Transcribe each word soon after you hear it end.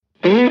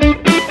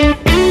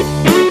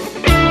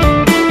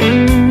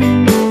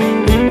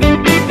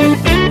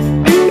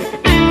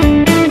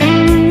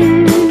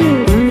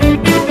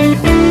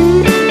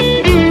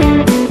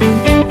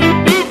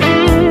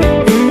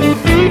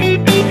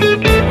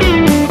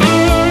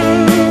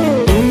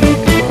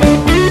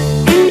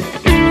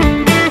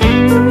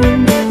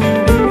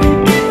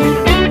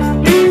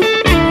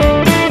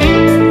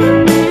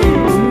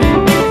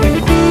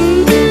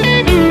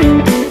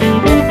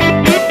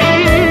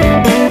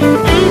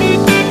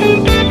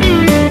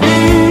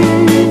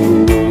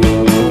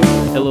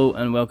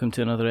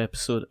welcome to another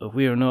episode of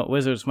We Are Not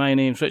Wizards. My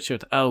name's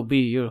Richard. I'll be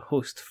your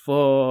host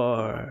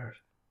for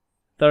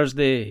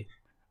Thursday.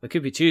 It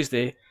could be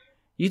Tuesday.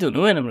 You don't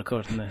know when I'm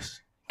recording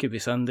this. It could be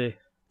Sunday.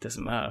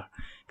 Doesn't matter.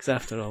 Because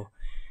after all,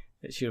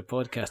 it's your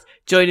podcast.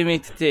 Joining me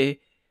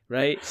today,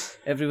 right?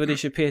 Everybody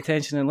should pay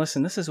attention and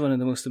listen. This is one of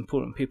the most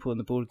important people in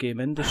the board game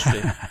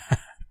industry.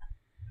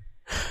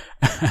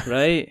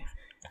 Right?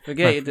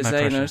 Forget your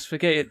designers.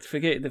 Forget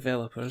your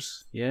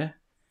developers. Yeah?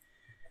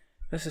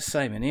 This is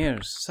Simon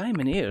Ayres.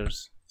 Simon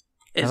Ayres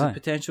is a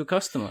potential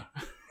customer.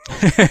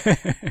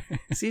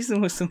 He's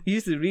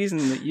the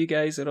reason that you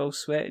guys are all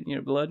sweating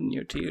your blood and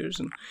your tears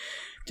and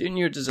doing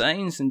your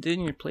designs and doing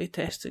your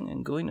playtesting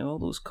and going to all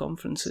those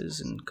conferences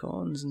and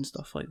cons and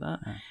stuff like that.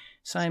 Yeah.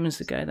 Simon's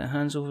the guy that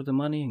hands over the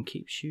money and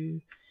keeps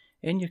you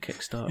in your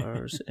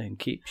Kickstarters and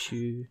keeps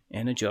you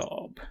in a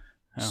job.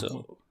 Oh,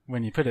 so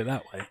when you put it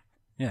that way,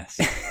 yes.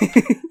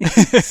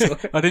 So,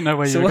 I didn't know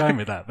where you were going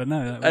with that, but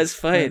no. That's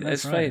fine.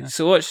 That's right, fine. Yeah.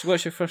 So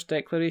what's your first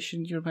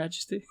declaration, Your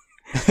Majesty?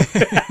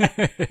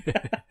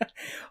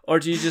 Or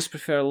do you just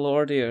prefer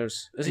Lord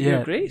Ayres? Is it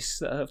Your Grace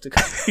that I have to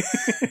come?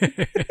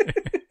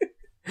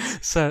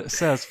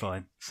 Sir's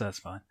fine. Sir's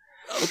fine.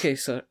 Okay,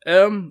 sir.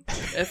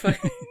 If I...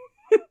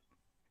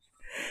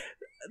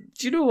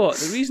 Do you know what?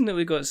 The reason that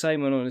we got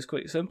Simon on is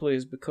quite simply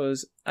is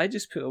because I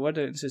just put a word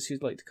out and says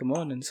he'd like to come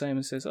on, and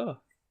Simon says, "Oh,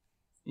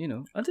 you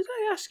know." And did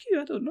I ask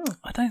you? I don't know.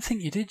 I don't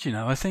think you did.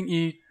 I think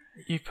you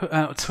put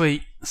out a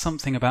tweet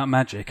something about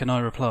magic, and I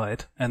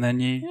replied, and then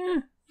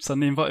you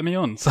suddenly invited me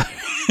on. So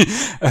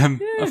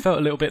I felt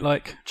a little bit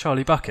like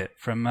Charlie Bucket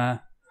from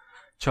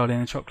Charlie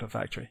and the Chocolate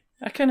Factory.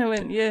 I kind of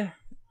went, yeah.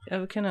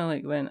 I kind of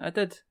like went, I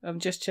did. I'm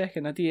just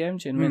checking. I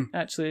DM'd you and went,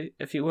 actually,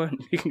 if you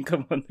weren't, you can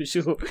come on the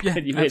show. Yeah,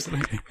 and you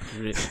absolutely.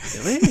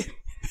 Went, really?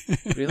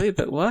 Really?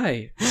 But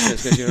why?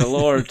 It's because you're a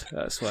lord.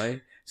 That's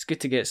why. It's good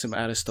to get some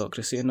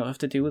aristocracy and not have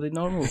to deal with the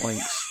normal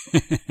oinks.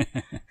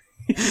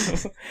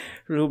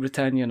 Rule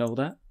Britannia and all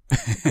that.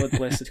 God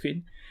bless the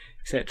Queen,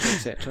 etc.,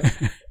 etc.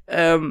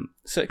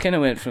 So it kind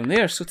of went from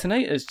there. So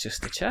tonight is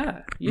just a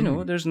chat. You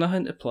know, there's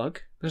nothing to plug.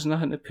 There's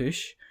nothing to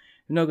push.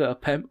 We've not got a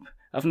pimp.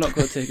 I've not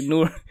got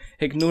to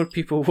ignore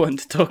people wanting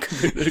to talk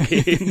about their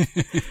game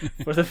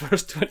for the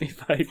first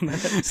 25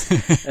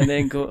 minutes and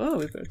then go, oh,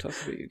 we better talk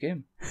about your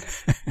game.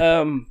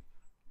 How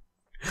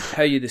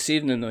are you this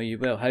evening? Are you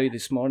well? How are you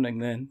this morning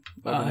then?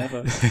 Or whenever.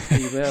 Are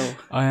you well?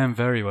 I am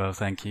very well,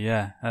 thank you,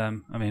 yeah. I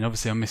mean,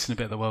 obviously I'm missing a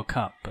bit of the World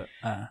Cup, but,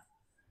 I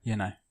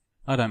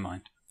don't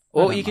mind.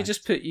 Well, you can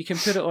put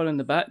it on in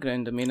the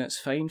background. I mean, it's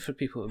fine for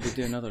people to be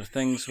doing other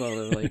things while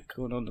they're like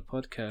going on the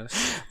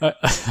podcast.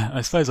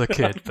 I suppose I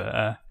could,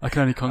 but I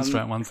can only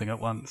concentrate on one thing at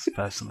once,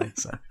 personally.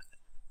 So,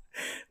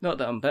 not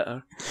that I'm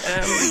bitter.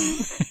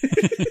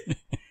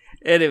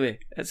 Anyway,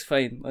 it's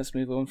fine. Let's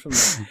move on from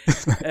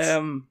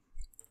that.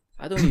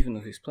 I don't even know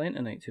who's playing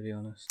tonight, to be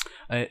honest.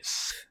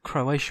 It's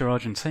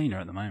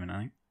Croatia-Argentina at the moment, I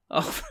think.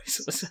 Oh,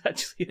 so it's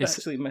actually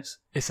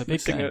it's a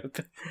big game.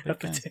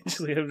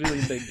 Potentially a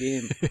really big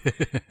game.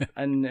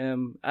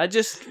 And I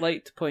just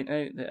like to point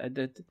out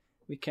that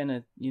we kind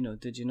of,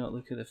 did you not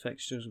look at the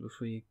fixtures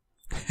before you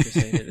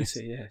decided to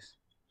say yes?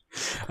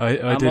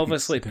 I'm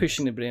obviously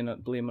pushing the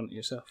blame on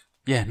yourself.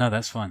 Yeah, no,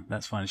 that's fine.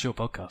 That's fine. It's your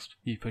podcast.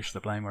 You push the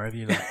blame wherever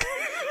you like.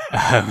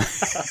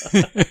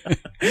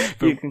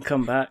 You can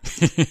come back,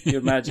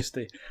 Your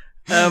Majesty.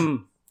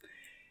 One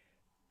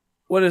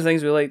of the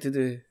things we like to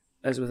do,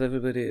 as with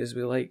everybody, is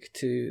we like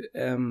to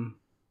find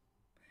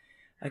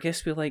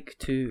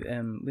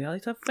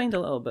a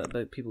little bit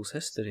about people's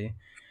history.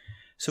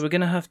 So we're going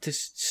to have to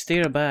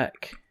stare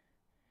back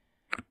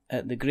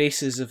at the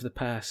graces of the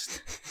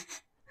past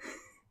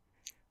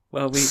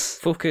while we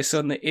focus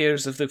on the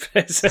heirs of the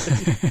present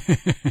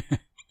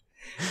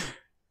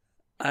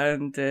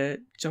and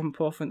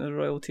jump off into the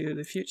royalty of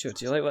the future.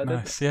 Do you like what I did?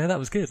 Nice. Yeah, that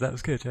was good. Yeah.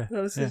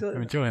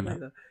 I'm enjoying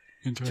that.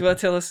 Do you want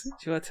to tell us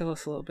a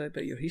little bit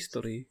about your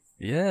history?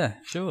 Yeah,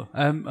 sure.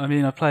 I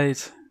mean, I played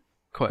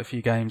quite a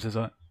few games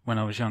when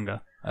I was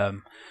younger.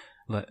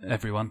 Like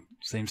everyone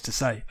seems to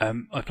say. I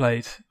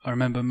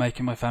remember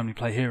making my family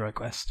play Hero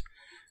Quest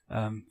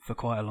for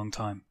quite a long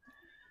time.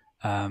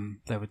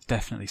 They were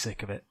definitely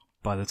sick of it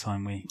by the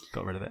time we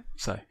got rid of it.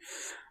 So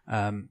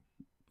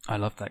I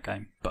loved that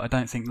game, but I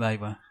don't think they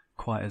were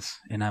quite as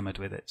enamoured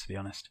with it, to be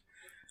honest.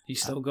 You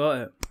still got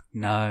it?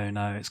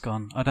 No, it's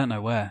gone. I don't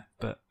know where,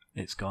 but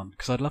it's gone.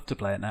 Because I'd love to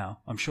play it now.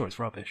 I'm sure it's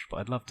rubbish, but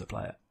I'd love to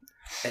play it.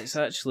 It's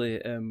actually,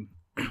 I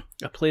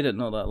played it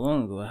not that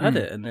long ago. I had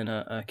it, and then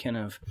I kind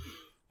of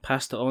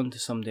passed it on to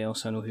somebody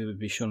else I know who would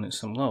be showing it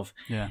some love.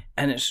 Yeah.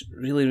 And it's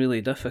really,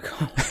 really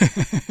difficult.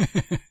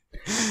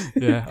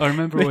 Yeah, I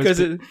remember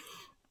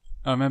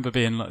I remember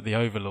being like the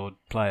Overlord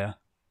player,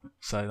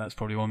 so that's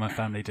probably why my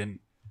family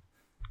didn't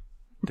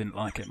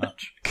like it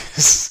much.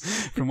 Because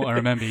from what I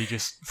remember, you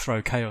just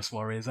throw Chaos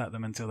Warriors at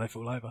them until they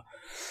fall over.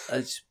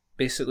 It's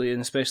basically,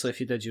 and especially if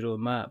you did your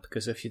own map,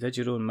 because if you did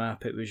your own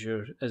map, it was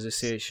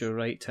it's your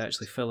right to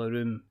actually fill a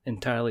room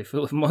entirely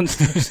full of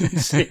monsters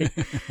and say,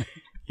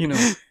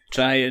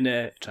 try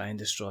and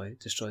destroy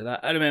that.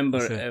 I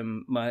remember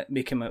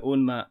making my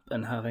own map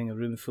and having a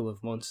room full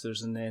of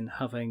monsters, and then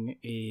having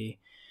a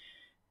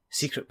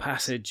secret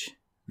passage.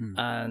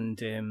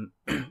 And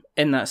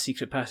in that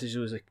secret passage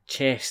there was a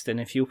chest, and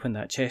if you opened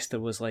that chest there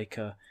was like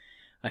a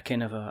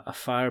kind of a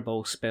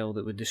fireball spell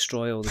that would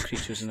destroy all the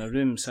creatures in a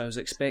room. So I was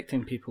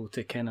expecting people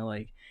to kind of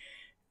like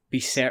be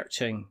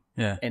searching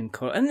in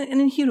and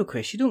in Hero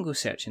Quest you don't go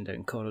searching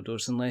down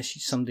corridors unless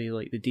somebody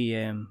like the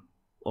DM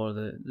or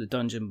the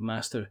dungeon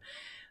master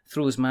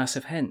throws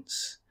massive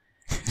hints.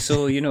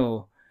 So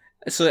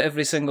so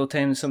every single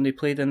time somebody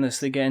played in this,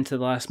 they get into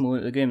the last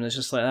moment of the game, it's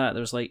just like that.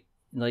 There's like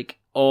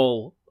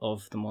all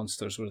of the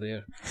monsters were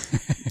there,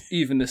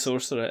 even the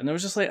sorcerer, and I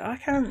was just like, I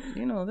can't,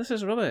 this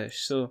is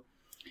rubbish. So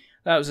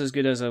that was as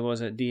good as I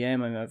was at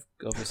DM. I mean, I've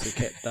obviously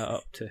kept that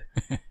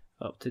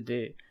up to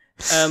date.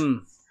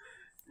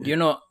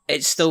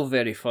 It's still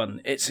very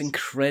fun. It's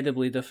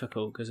incredibly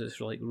difficult because it's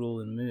like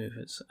roll and move.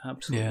 It's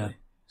absolutely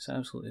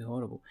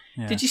horrible.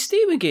 Yeah. Did you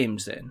stay with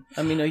games then?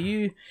 I mean, are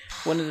you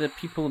one of the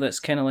people that's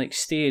kind of like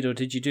stayed, or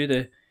did you do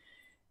the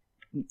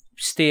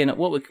staying at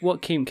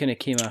what came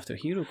after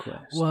Hero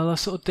Quest? Well, I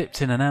sort of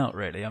dipped in and out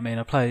really. I mean,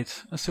 I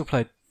still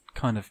played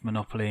kind of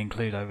Monopoly and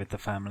Cluedo with the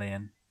family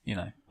and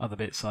other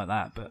bits like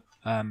that. But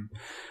I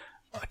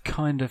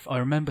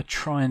remember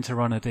trying to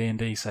run a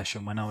D&D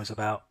session when I was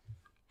about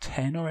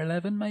 10 or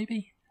 11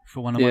 maybe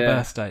for one of my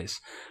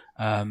birthdays,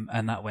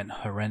 and that went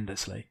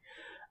horrendously.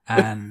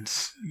 And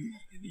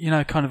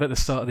kind of at the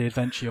start of the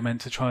adventure, you're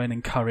meant to try and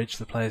encourage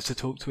the players to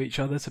talk to each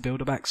other to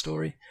build a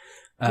backstory.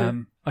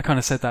 I kind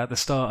of said that at the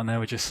start, and they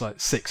were just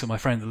like 6 of my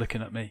friends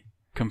looking at me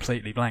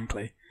completely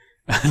blankly,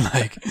 and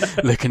like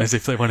looking as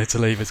if they wanted to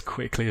leave as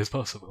quickly as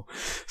possible.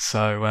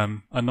 So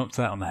I knocked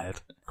that on the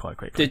head quite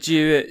quickly. Did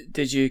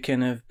you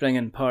kind of bring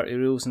in party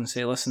rules and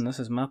say, "Listen, this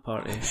is my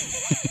party"?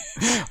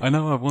 I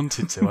know I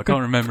wanted to. I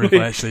can't remember if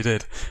I actually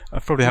did. I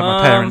probably had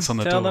my parents on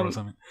the door or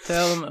something.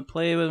 Tell them to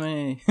play with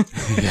me.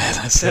 Yeah,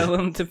 that's Tell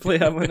them to play.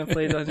 I'm going to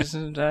play Dungeons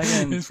and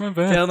Dragons. It's my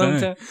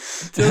birthday.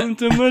 Tell them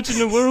to imagine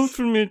the world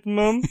for me,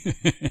 Mum.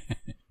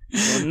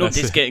 Well,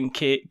 nobody's getting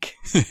cake.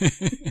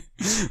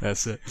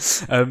 That's it.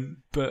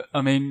 But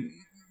I mean,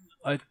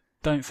 I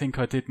don't think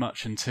I did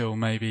much until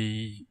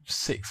maybe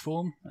 6th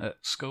form at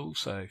school,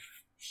 so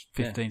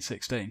 15,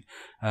 16.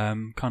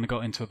 Kind of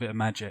got into a bit of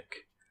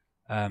Magic.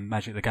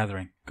 Magic the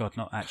Gathering. God,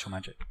 not actual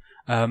magic.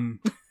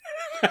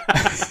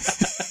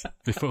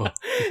 Before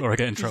I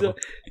get in trouble.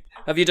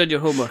 Have you done your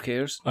homework,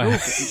 Ayers?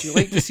 Would you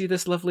like to see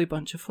this lovely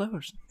bunch of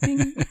flowers?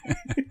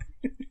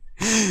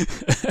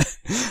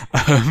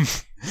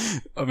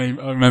 I mean,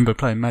 I remember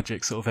playing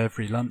Magic sort of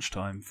every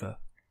lunchtime for,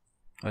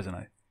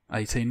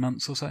 18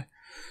 months or so.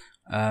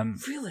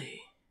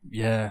 Really?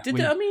 Yeah.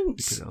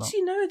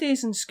 See,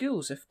 nowadays in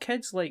schools, if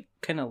kids like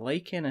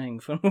anything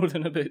for more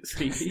than about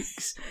 3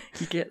 weeks,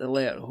 you get the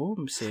letter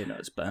home saying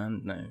it's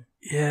banned now.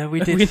 Yeah, we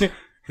did.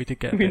 We did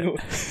get a bit.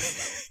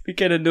 We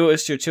kind of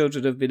noticed your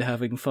children have been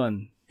having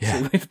fun,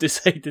 so we've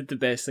decided the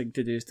best thing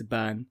to do is to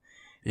ban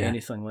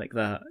anything like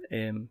that.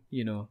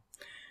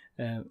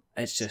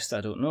 It's just,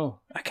 I don't know.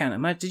 I can't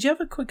imagine. Did you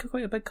have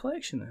quite a big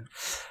collection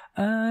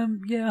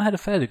then? Yeah, I had a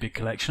fairly big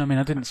collection. I mean,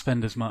 I didn't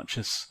spend as much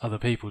as other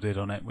people did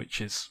on it,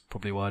 which is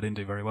probably why I didn't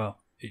do very well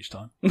each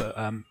time. But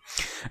I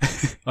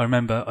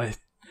remember,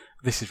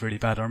 this is really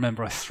bad, I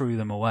remember I threw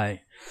them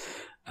away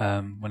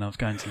when I was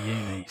going to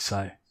uni.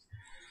 So,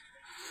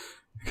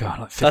 God,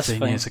 like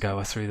 15 years ago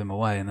I threw them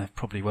away, and they're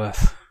probably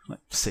worth like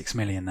 6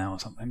 million now or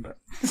something. But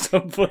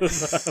what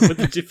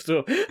did you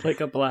throw? Like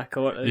a black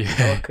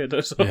orchid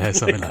or something? Yeah,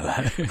 something like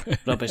that.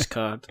 Rubbish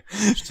card.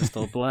 It's just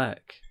all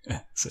black.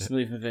 Yeah, it's not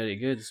even very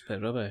good. It's a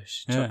bit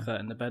rubbish. Yeah. Chuck that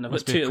in the bin.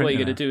 What are you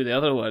going to do with the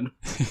other one?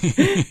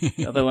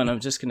 The other one I'm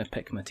just going to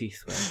pick my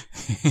teeth with.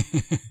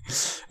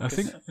 I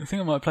think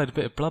I might have played a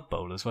bit of Blood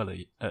Bowl as well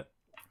at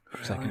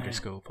secondary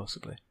school,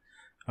 possibly.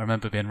 I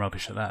remember being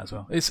rubbish at that as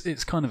well.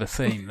 It's kind of a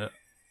theme that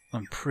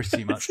I'm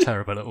pretty much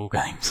terrible at all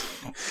games.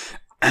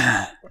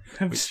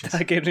 I'm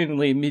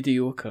staggeringly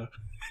mediocre.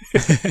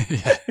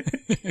 Yeah.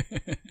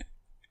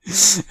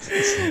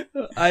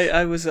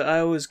 I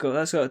always got,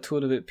 that's got a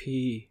tone about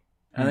PE.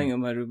 I think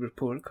on my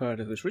report card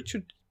it was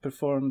Richard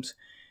performs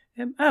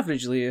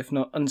averagely, if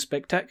not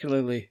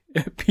unspectacularly,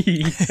 at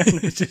PE.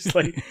 And it's just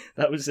like,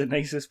 that was the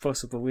nicest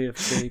possible way of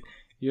saying,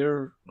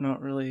 you're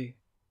not really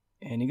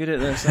any good at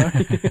this, are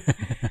you?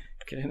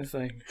 Kind of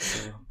thing.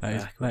 So,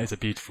 that is a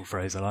beautiful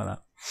phrase. I like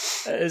that.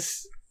 It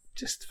is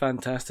just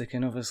fantastic,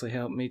 and obviously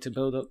helped me to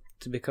build up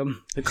to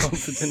become the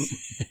confident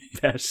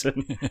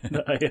person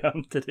that I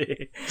am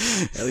today.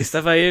 At least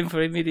if I aim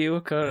for a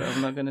mediocre,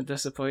 I'm not going to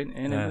disappoint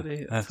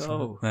anybody at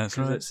all. That's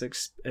right.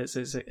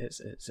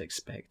 It's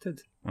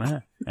expected.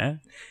 Yeah.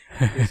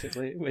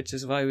 Basically, which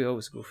is why we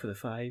always go for the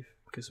 5,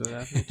 because we're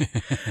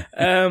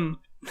average.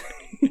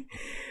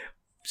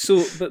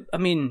 So, but I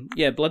mean,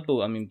 Blood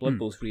Bowl. I mean, Blood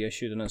Bowl's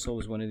reissued, and it's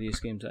always one of these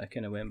games that I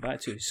kind of went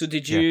back to. So,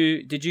 did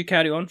you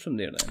carry on from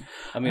there then?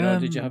 I mean, or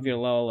did you have your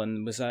lull,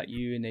 and was that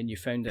you, and then you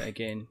found it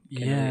again?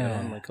 Later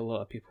on, like a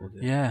lot of people do.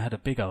 Yeah, I had a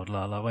big old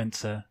lull. I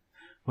went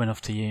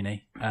off to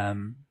uni,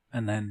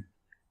 and then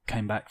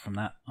came back from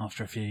that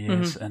after a few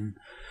years, and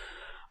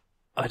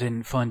I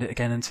didn't find it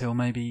again until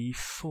maybe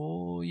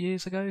 4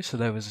 years ago. So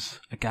there was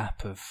a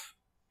gap of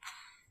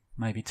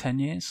maybe 10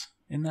 years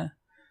in there,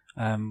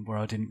 where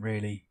I didn't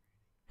really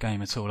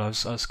game at all. I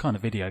was kind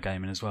of video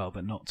gaming as well,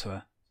 but not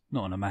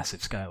on a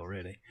massive scale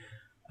really.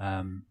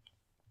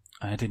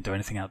 I didn't do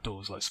anything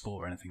outdoors like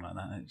sport or anything like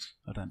that.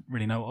 I don't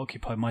really know what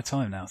occupied my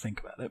time now. Think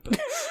about it, but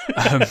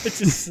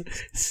just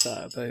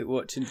sat about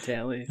watching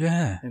telly,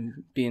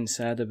 and being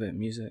sad about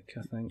music.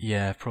 I think.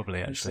 Yeah,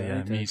 probably actually.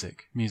 Yeah,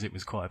 music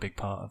was quite a big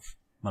part of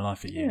my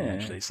life at uni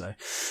actually. So,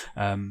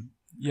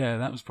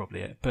 that was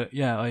probably it. But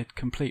yeah, I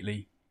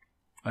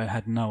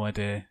had no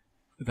idea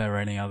there were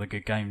any other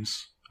good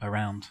games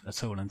around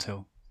at all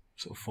until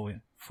sort of 4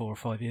 or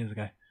 5 years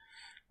ago.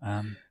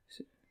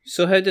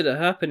 So how did it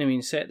happen? I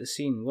mean, set the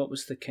scene. What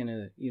was the kind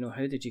of,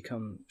 how did you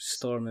come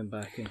storming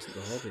back into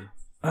the hobby?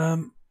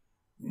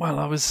 Well,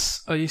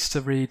 I used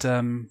to read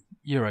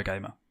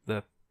Eurogamer,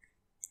 the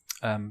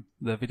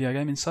video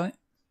gaming site.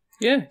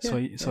 Yeah. So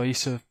I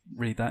used to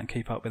read that and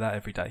keep up with that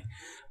every day.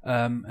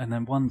 And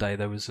then one day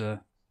there was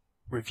a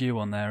review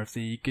on there of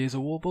the Gears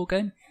of War board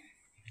game.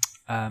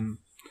 And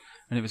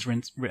it was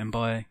written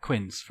by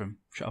Quinns from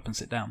Shut Up and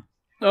Sit Down.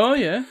 Oh,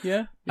 yeah.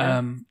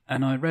 And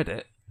I read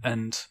it,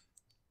 and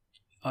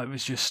I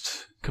was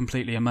just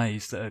completely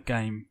amazed that a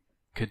game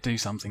could do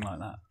something like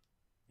that.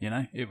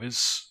 It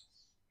was...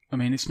 I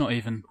mean, it's not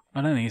even...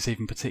 I don't think it's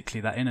even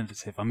particularly that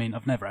innovative. I mean,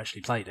 I've never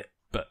actually played it,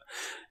 but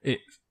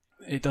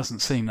it doesn't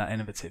seem that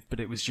innovative, but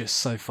it was just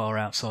so far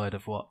outside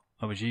of what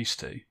I was used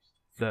to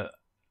that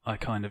I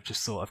kind of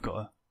just thought I've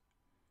got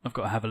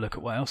to have a look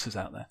at what else is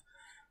out there.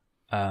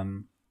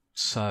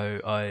 So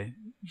I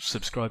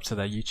subscribed to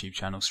their YouTube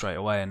channel straight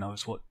away, and I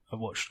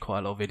watched quite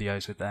a lot of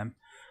videos with them.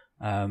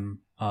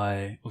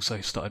 I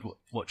also started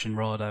watching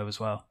Rado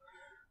as well.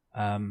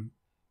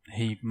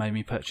 He made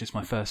me purchase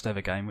my first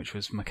ever game, which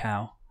was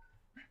Macau.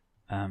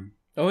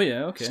 Oh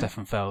yeah, okay.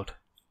 Stefan Feld,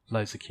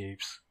 loads of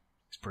cubes.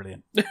 It's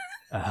brilliant.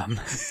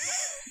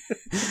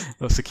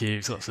 Lots of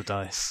cubes, lots of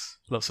dice,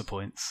 lots of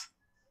points.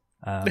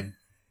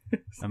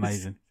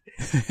 Amazing.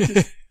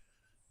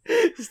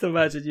 Just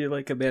imagine you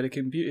like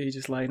American Beauty,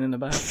 just lying in the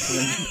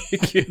bath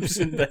with cubes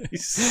and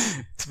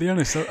dice. To be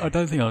honest, I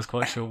don't think I was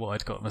quite sure what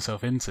I'd got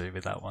myself into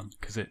with that one,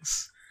 because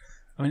it's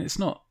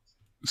not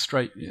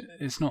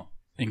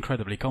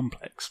incredibly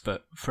complex,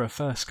 but for a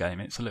first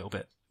game, it's a little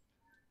bit.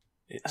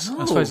 I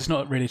suppose it's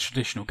not really a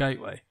traditional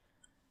gateway.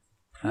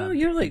 No,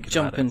 you're like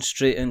jumping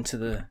straight into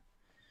the.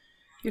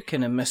 You're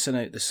kind of missing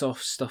out the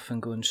soft stuff and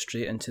going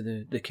straight into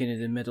the kind of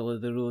the middle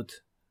of the road.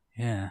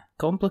 Yeah.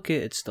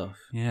 Complicated stuff.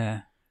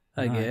 Yeah.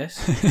 I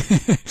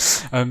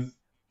guess.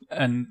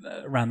 And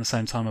around the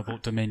same time, I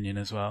bought Dominion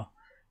as well,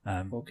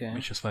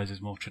 which I suppose is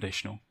more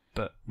traditional.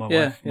 But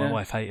my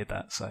wife hated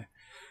that, so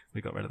we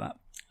got rid of that.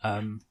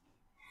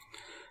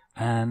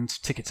 And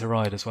Ticket to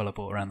Ride as well, I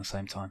bought around the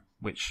same time,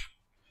 which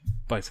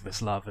both of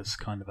us love as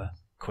kind of a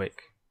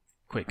quick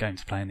game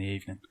to play in the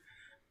evening.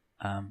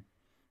 And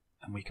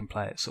we can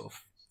play it sort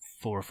of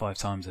 4 or 5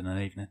 times in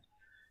an evening.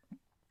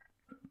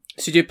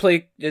 So do you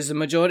play? Is the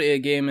majority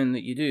of gaming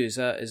that you do is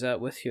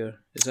that with your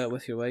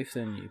wife?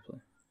 Then you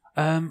play?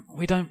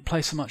 We don't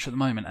play so much at the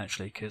moment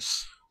actually,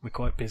 because we're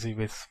quite busy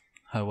with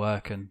her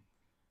work and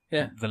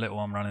the little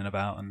one running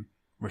about and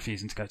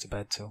refusing to go to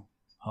bed till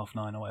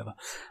 9:30 or whatever.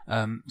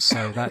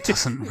 So that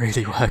doesn't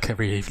really work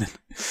every evening.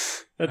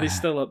 Are they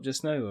still up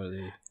just now, or are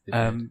they?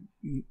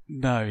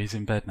 No, he's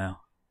in bed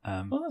now.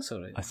 Well, that's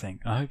all right. I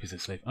think. I hope he's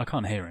asleep. I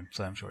can't hear him,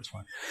 so I'm sure it's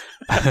fine.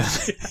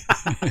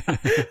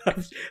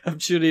 I'm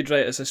sure he'd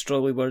write us a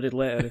strongly worded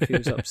letter if he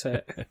was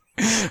upset.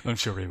 I'm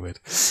sure he would.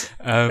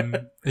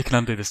 He can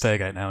undo the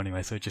stairgate now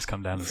anyway, so he'd just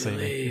come down and see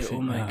me.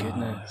 Oh my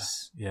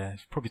goodness. Yeah,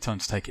 it's probably time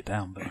to take it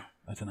down, but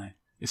I don't know.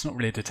 It's not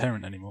really a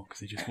deterrent anymore because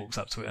he just walks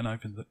up to it and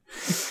opens it.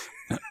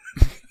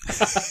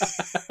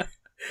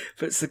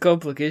 But it's the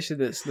complication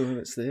that's knowing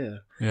it's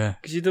there. Yeah.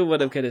 Because you don't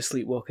want to kind of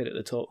sleepwalking at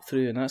the top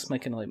through, and that's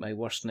kind of like my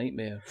worst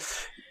nightmare.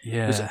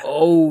 Yeah. Was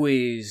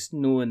always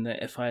knowing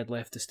that if I had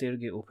left the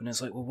stairgate open,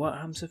 it's like, well, what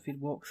happens if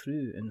he'd walked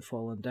through and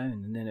fallen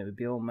down, and then it would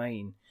be all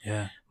mine.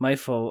 Yeah. My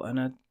fault, and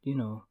I don't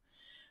know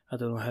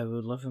how I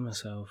would live with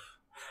myself.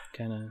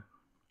 Kind of.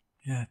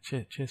 Yeah.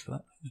 Cheers for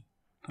that.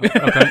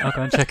 I'll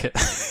go and check it.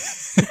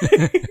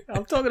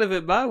 I'm talking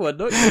about my one,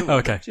 not you.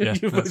 Okay, yeah,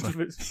 that's fine.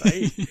 It's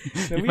fine.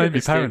 You've made me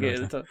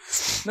paranoid.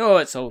 No,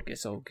 it's all good.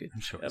 I'm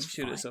sure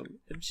it's all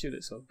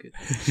good.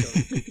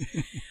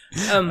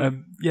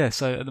 Yeah.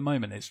 So at the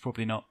moment, it's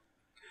probably not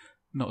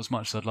as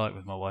much as I'd like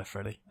with my wife,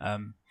 really.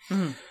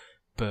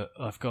 But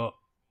I've got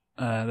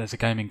there's a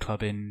gaming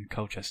club in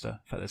Colchester.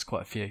 In fact, there's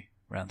quite a few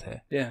around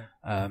here. Yeah.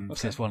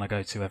 So there's one I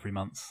go to every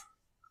month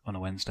on a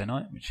Wednesday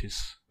night, which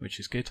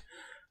is good.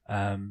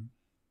 And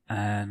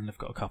I've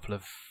got a couple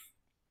of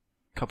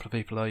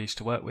people I used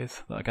to work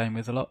with that I game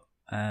with a lot,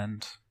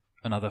 and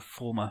another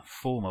former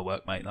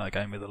workmate that I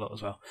game with a lot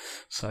as well.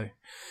 So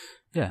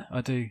yeah,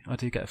 I do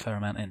get a fair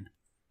amount in.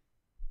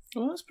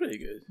 Well, that's pretty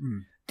good.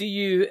 Do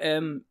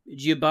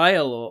you buy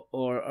a lot,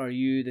 or are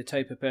you the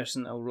type of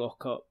person that'll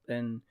rock up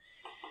and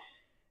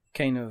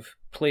kind of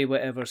play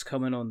whatever's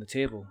coming on the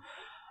table?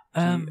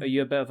 Are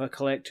you a bit of a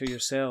collector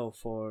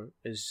yourself, or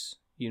are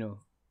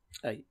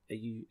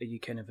you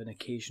kind of an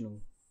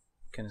occasional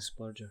kind of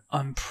splurger?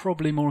 I'm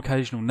probably more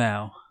occasional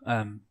now.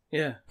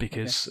 Yeah.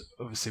 Because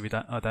obviously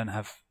I don't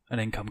have an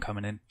income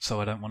coming in,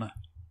 so I don't want to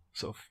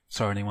sort of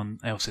throw anyone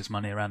else's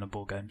money around on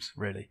board games,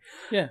 really.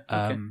 Yeah.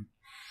 Okay.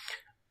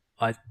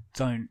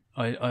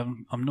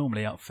 I'm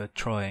normally up for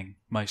trying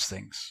most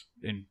things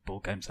in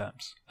board games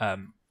apps,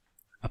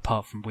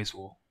 apart from Wiz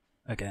War.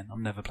 Again,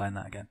 I'm never playing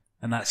that again,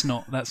 and that's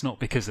not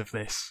because of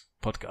this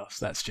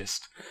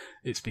podcast.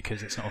 It's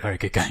because it's not a very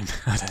good game.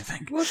 I don't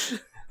think.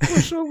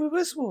 What's wrong with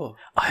Wiz War?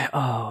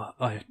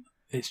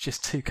 It's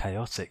just too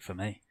chaotic for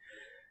me.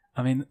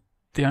 I mean,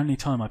 the only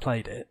time I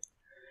played it,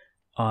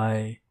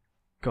 I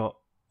got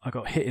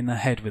hit in the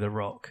head with a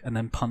rock and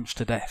then punched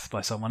to death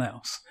by someone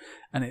else,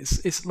 and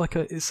it's like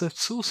a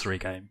sorcery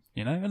game,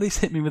 you know. At least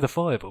hit me with a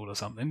fireball or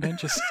something. Don't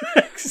just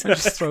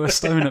throw a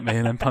stone at me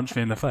and then punch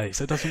me in the face.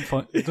 It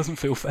doesn't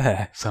feel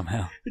fair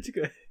somehow.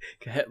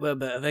 Got hit with a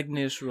bit of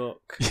igneous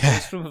rock. Yeah.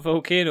 It's from a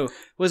volcano.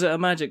 Was it a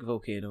magic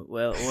volcano?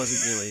 Well, it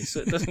wasn't really,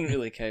 so it doesn't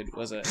really count,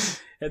 was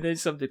it? And then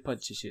somebody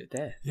punches you to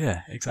death.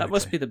 Yeah, exactly. That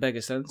must be the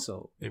biggest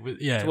insult. It was,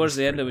 yeah. Towards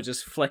the end, they were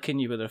just flicking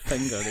you with their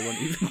finger. They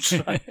won't even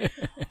try.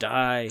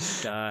 Die.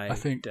 I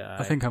think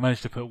I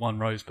managed to put one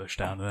rose bush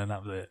down, and then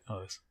that was it.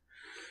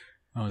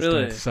 I was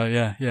really dead. So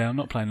yeah, I'm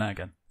not playing that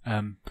again.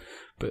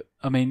 But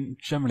I mean,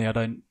 generally, I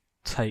don't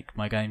take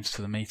my games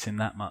to the meeting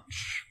that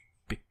much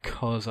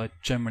because I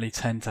generally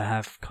tend to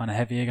have kind of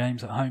heavier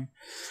games at home.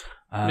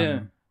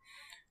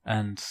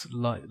 And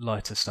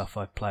lighter stuff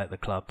I play at the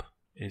club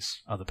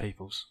is other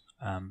people's.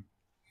 And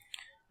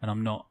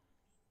I'm not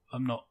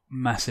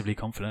massively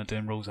confident at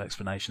doing rules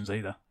explanations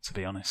either, to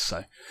be honest.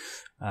 So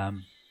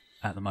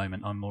at the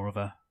moment, I'm more of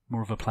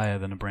a player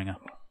than a bringer.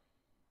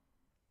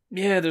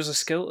 Yeah, I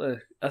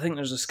think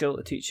there's a skill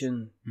to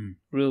teaching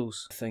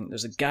rules. I think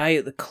there's a guy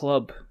at the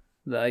club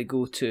that I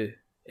go to,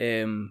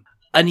 and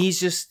he's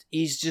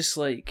just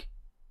like,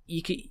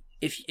 you could,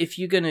 if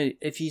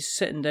he's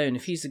sitting down,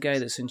 if he's the guy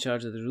that's in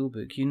charge of the rule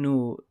book, you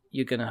know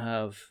you're gonna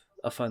have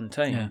a fun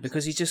time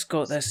because he just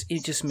got this. He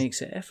just makes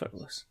it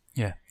effortless.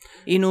 Yeah,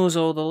 he knows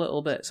all the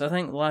little bits. I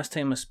think the last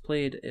time I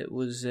played, it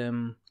was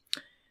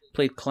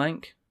played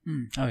Clank.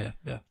 Oh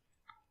yeah.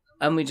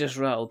 And we just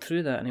rattled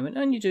through that, and he went,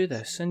 and you do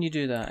this, and you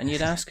do that, and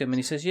you'd ask him, and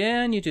he says,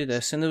 yeah, and you do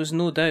this, and there was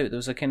no doubt, there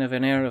was a kind of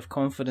an air of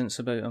confidence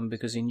about him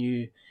because he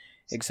knew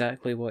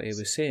exactly what he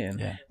was saying.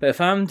 Yeah. But if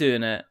I'm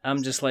doing it,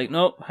 I'm just like,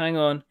 nope, hang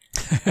on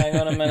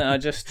a minute,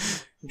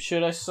 I'm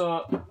sure I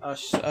saw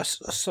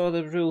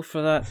the rule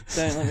for that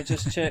down, let me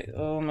just check,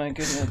 oh my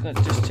goodness,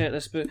 let's just check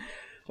this book.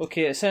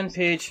 Okay, it's in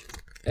page,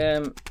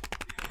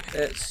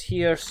 it's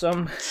here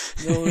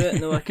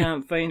no, I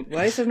can't find,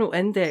 why is there no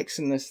index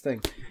in this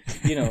thing?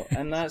 You know,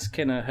 and that's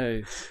kind of how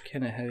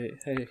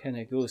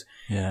it goes.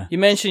 Yeah. You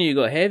mentioned you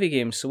got heavy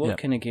games, so what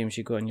kind of games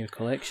you got in your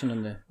collection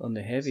on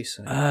the heavy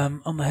side?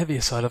 On the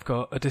heavier side, I've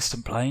got A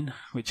Distant Plane,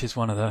 which is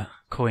one of the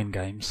coin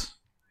games,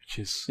 which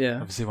is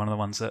obviously one of the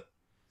ones that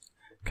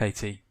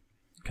Katie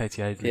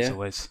Aidley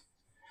is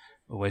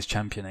always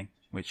championing,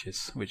 which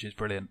is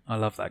brilliant. I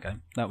love that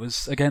game. That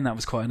was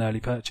quite an early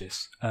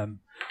purchase. I'm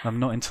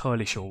not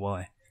entirely sure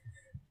why,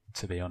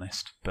 to be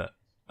honest, but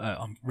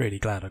I'm really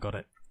glad I got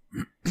it.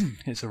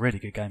 It's a really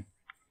good game.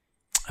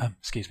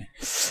 Excuse me.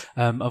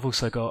 I've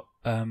also got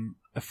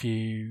a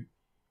few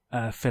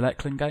Phil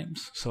Eklund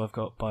games. So I've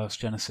got BIOS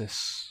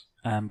Genesis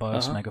and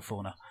BIOS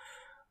Megafauna,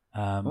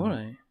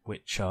 Alright.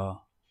 which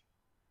are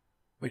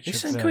They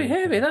sound quite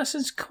heavy. That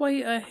sounds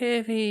quite a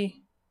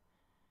heavy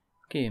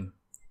game.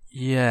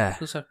 Yeah,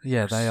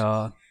 they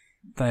are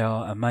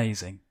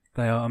amazing.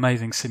 They are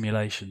amazing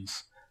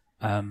simulations.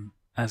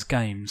 As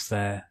games,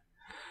 they're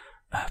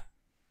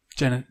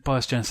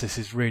BIOS Genesis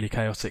is really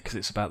chaotic because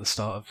it's about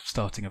the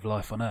starting of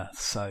life on Earth.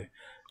 So,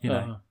 you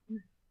know,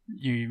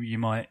 you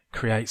might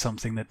create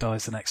something that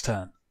dies the next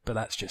turn, but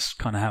that's just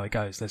kind of how it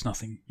goes. There's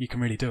nothing you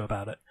can really do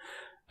about it.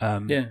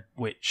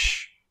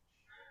 Which,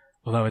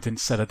 although I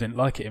didn't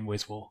like it in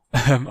Wiz War,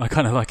 I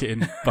kind of like it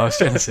in BIOS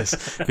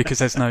Genesis because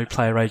there's no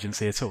player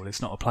agency at all.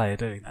 It's not a player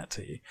doing that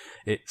to you.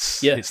 It's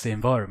the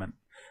environment.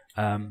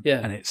 And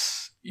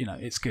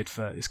it's good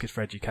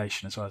for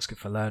education as well. It's good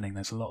for learning.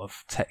 There's a lot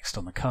of text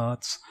on the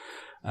cards,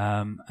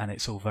 and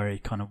it's all very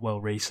kind of well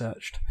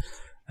researched.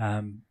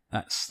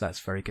 That's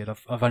very good.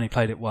 I've only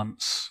played it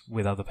once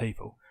with other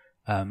people,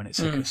 and it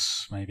took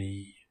us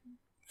maybe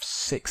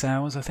 6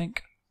 hours, I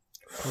think,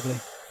 probably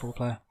 4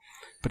 player.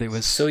 But it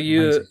was so are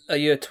you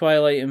a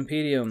Twilight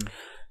Imperium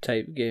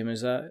type game?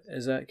 Is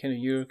that kind of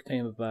your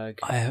kind of bag?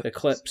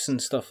 Eclipse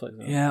and stuff like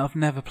that. Yeah, I've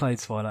never played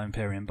Twilight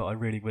Imperium, but I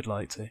really would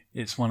like to.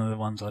 It's one of the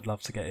ones I'd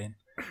love to get in.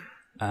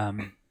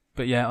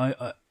 But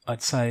yeah,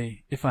 I'd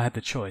say if I had the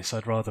choice,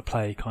 I'd rather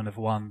play kind of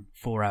 1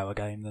 4-hour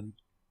game than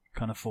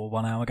kind of 4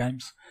 1-hour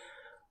games.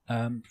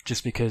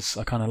 Just because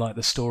I kind of like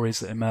the stories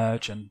that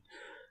emerge, and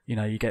you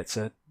know, you get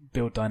to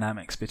build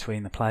dynamics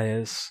between the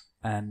players.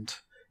 and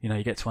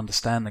you get to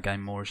understand the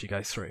game more as you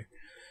go through.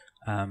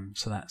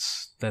 So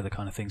they're the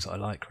kind of things that I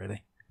like,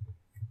 really.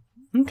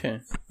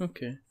 Okay.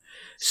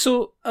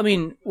 So, I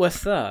mean,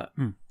 with that,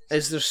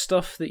 is there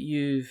stuff that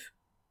you've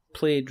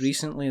played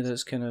recently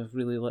that's kind of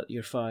really lit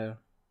your fire?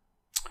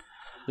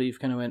 That you've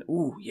kind of went,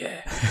 oh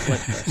yeah, I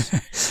like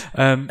this.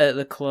 At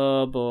the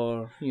club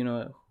or,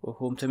 or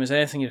home team. Is there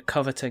anything you're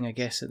coveting, I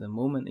guess, at the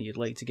moment that you'd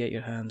like to get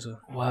your hands on?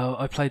 Well,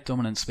 I played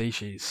Dominant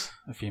Species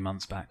a few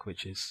months back,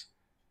 which is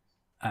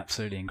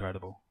absolutely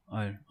incredible.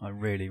 I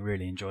really,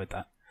 really enjoyed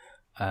that.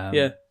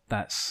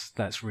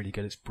 That's really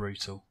good. It's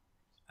brutal.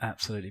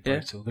 Absolutely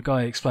brutal. Yeah. The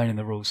guy explaining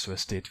the rules to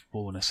us did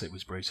warn us it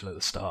was brutal at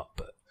the start,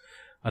 but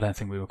I don't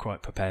think we were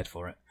quite prepared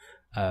for it.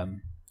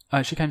 I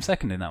actually came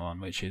second in that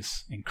one, which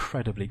is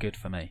incredibly good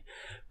for me.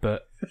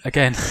 But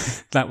again,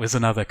 that was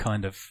another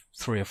kind of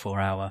 3 or 4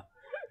 hour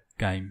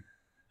game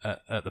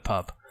at the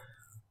pub,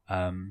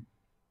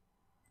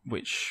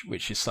 which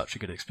is such a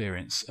good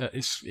experience.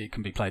 It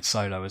can be played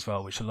solo as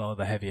well, which a lot of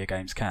the heavier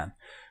games can,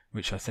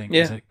 which I think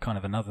is a kind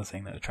of another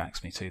thing that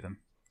attracts me to them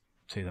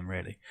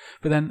really.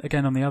 But then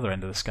again, on the other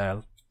end of the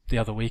scale, the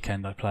other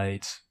weekend I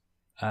played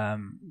a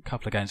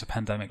couple of games of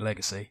Pandemic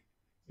Legacy,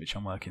 which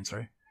I'm working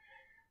through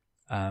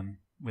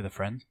with a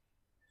friend,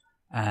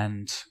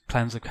 and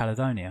Clans of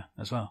Caledonia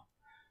as well,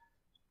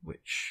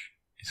 which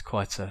is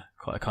quite a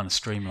kind of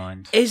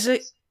streamlined. Is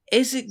it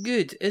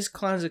good? Is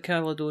Clans of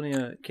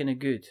Caledonia kind of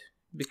good?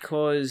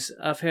 Because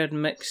I've heard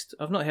mixed.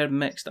 I've not heard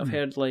mixed. I've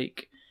heard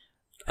like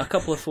a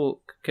couple of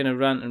folk kind of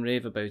rant and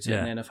rave about it,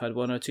 and then I've had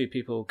 1 or 2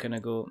 people kind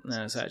of go,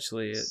 "No,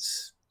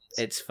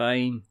 it's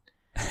fine.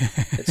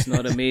 It's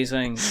not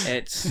amazing.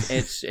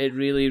 It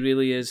really,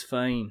 really is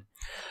fine."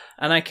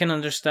 And I can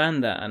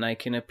understand that, and I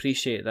can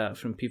appreciate that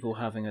from people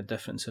having a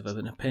difference of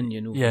an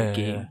opinion over a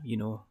game.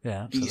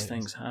 These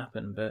things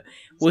happen. But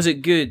was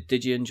it good?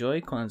 Did you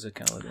enjoy Clans of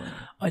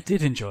Caledonia? I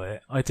did enjoy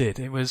it. I did.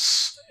 It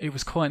was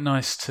quite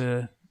nice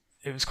to.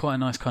 It was quite a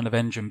nice kind of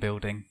engine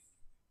building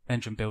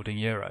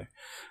Euro,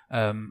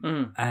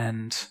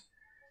 and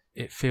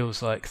it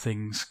feels like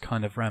things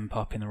kind of ramp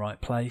up in the right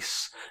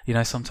place.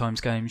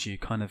 Sometimes games you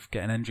kind of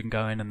get an engine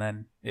going and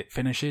then it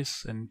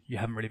finishes, and you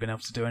haven't really been able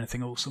to do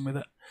anything awesome with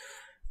it.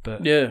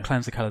 But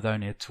Clans of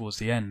Caledonia, towards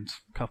the end,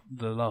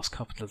 the last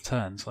couple of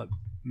turns, like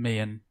me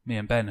and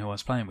Ben, who I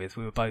was playing with,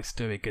 we were both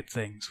doing good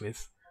things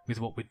with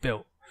what we'd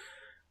built,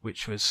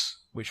 which was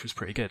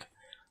pretty good.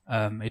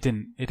 It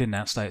didn't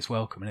outstay its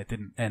welcome, and it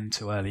didn't end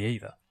too early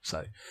either.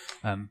 So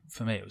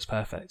for me, it was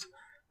perfect.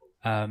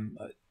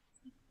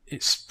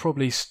 It's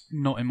probably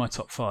not in my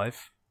top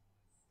 5,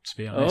 to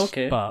be honest.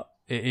 But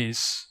it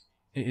is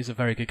a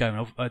very good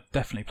game. I'd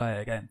definitely play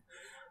it again.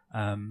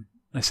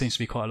 There seems to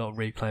be quite a lot of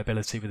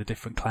replayability with the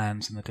different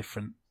clans and the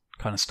different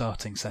kind of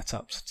starting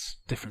setups,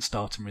 different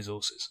starting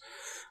resources.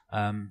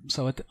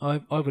 So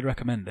I would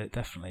recommend it,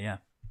 definitely, yeah.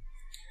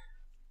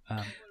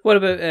 What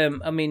about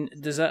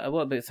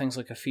what about things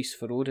like A Feast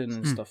for Odin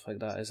and stuff like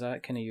that? Is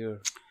that kind of your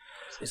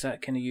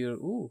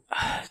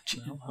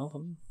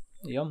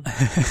yum?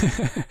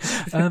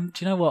 Do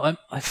you know what?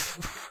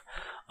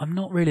 I'm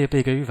not really a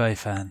big Uwe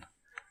fan.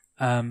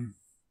 I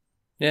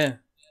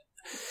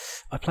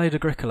played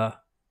Agricola.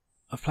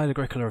 I've played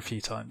Agricola a few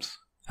times,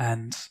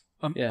 and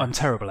I'm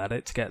terrible at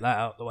it, to get that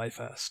out of the way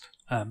first.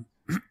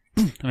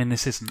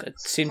 This isn't... It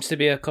seems to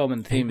be a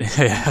common theme.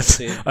 I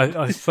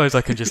suppose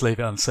I can just leave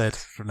it unsaid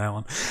from now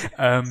on.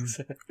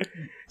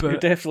 But you're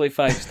definitely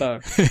 5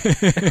 star.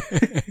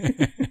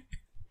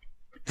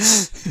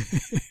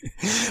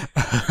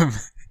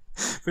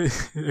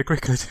 But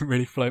Agricola didn't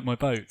really float my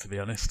boat, to be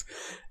honest.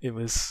 It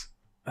was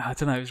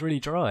really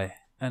dry.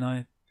 And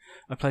I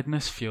played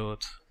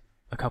Nusfjord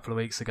a couple of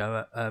weeks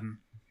ago at...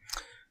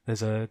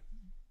 There's a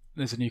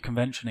new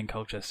convention in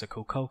Colchester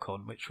called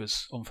Colcon, which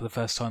was on for the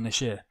first time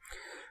this year.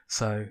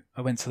 So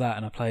I went to that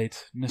and I played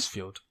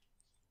Nusfjord,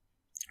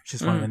 which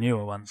is one of the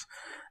newer ones.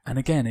 And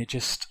again, it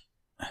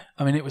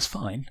was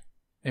fine.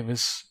 It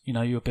was,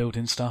 you were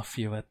building stuff,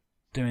 you were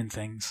doing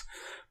things,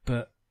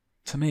 but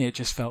to me it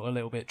just felt a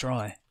little bit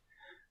dry.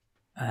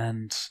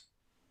 And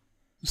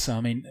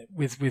so,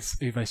 with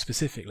Uwe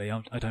specifically,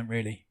 I don't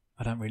really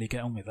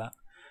get on with that.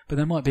 But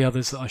there might be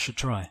others that I should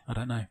try. I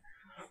don't know.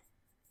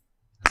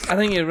 I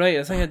think you're right.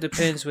 I think it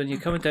depends when you're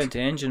coming down to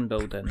engine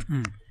building.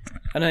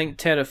 And I think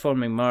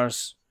Terraforming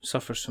Mars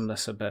suffers from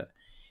this a bit,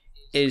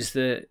 is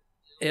that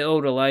it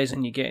all relies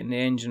on you getting the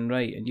engine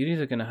right, and you're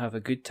either going to have a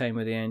good time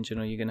with the engine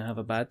or you're going to have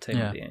a bad time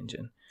with the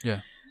engine.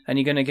 Yeah. And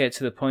you're going to get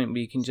to the point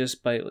where you can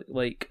just buy,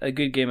 like, a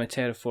good game of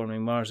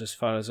Terraforming Mars, as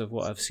far as of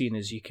what I've seen,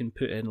 is you can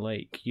put in,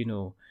 like,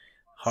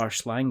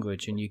 harsh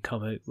language and you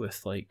come out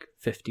with, like,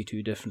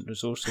 52 different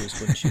resources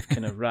once you've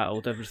kind of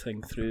rattled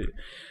everything through.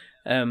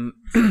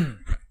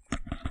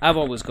 I've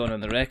always gone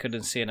on the record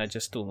and saying I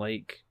just don't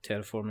like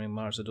Terraforming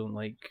Mars. I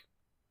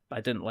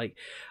didn't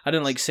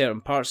like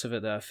certain parts of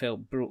it that I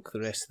felt broke the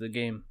rest of the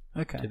game.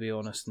 Okay. To be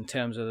honest, in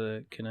terms of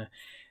the kind of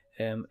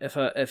if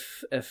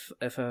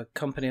a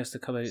company has to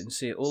come out and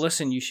say, "Oh,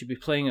 listen, you should be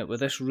playing it with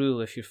this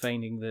rule if you're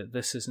finding that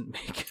this isn't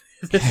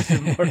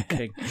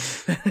working,"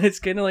 it's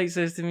kind of like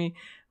says to me,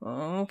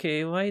 "Oh,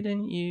 okay, why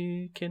didn't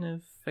you kind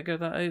of figure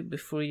that out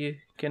before you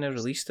kind of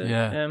released it?"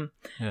 Yeah.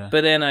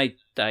 But then I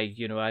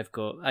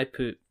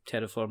put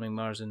Terraforming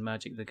Mars and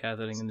Magic the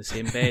Gathering in the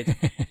same bed,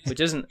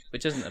 which isn't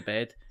a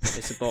bed,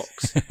 it's a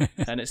box,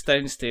 and it's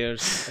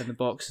downstairs, and the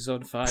box is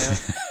on fire,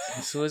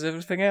 and so is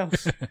everything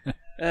else.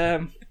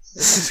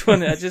 This is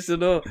one I just don't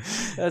know.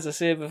 As I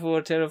said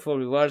before,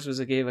 Terraforming Mars was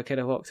a game I kind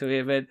of walked away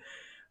and went,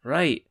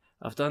 right,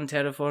 I've done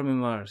Terraforming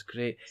Mars,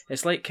 great.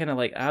 It's like kind of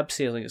like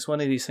abseiling. It's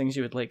one of these things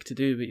you would like to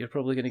do, but you're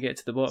probably going to get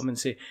to the bottom and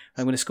say,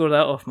 I'm going to score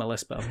that off my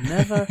list, but I'm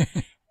never,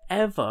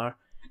 ever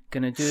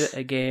going to do it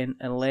again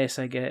unless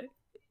I get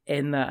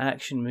in that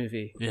action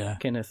movie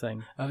kind of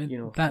thing. I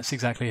mean, that's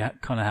exactly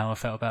kind of how I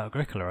felt about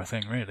Agricola, I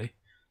think, really.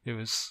 It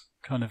was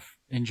kind of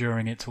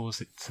enduring it through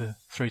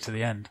to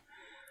the end.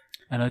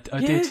 And I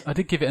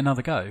did give it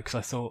another go because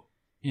I thought,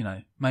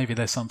 maybe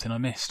there's something I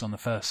missed on the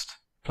first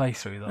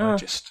playthrough that I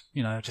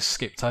just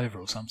skipped over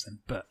or something.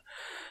 But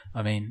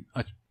I mean,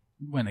 I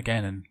went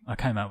again and I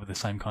came out with the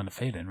same kind of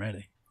feeling,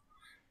 really.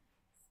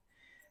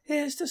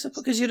 Yeah, it's just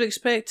because you're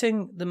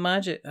expecting the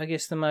magic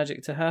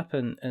to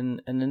happen,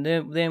 and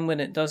then when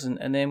it doesn't,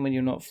 and then when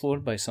you're not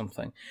floored by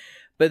something,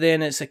 but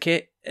then is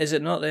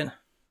it not? Then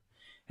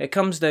it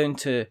comes down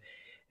to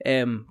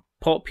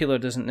popular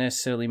doesn't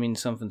necessarily mean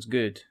something's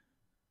good.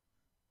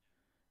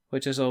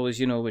 Which is always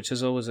a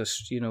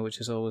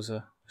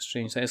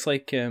strange thing. It's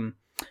like,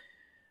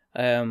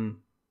 I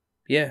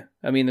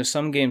mean, there's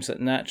some games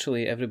that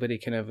naturally everybody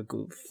kind of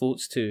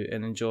floats to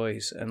and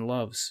enjoys and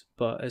loves,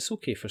 but it's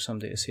okay for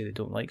somebody to say they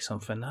don't like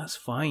something. That's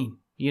fine,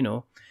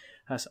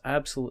 That's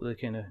absolutely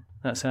kind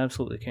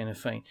of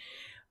fine.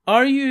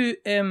 Are you?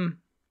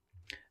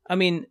 I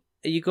mean,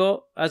 you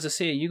got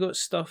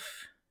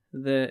stuff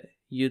that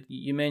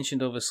you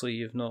mentioned. Obviously,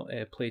 you've not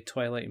played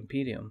Twilight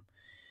Imperium.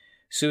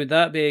 So would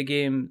that be a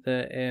game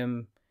that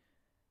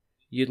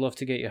you'd love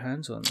to get your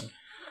hands on? Then?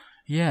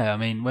 Yeah, I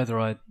mean, I'd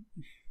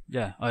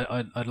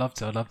love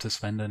to. I'd love to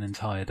spend an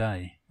entire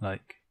day,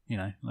 like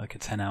a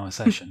 10-hour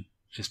session,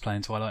 just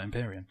playing Twilight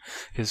Imperium.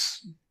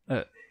 Because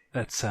I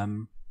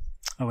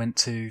went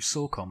to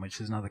SawCon, which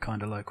is another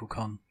kind of local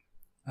con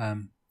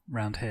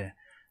round here.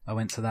 I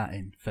went to that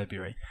in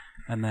February,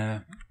 and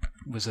there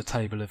was a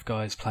table of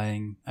guys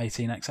playing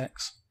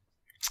 18xx.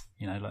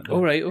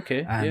 Right,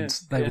 okay, and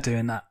they were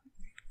doing that.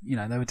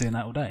 They were doing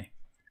that all day,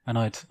 and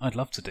I'd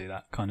love to do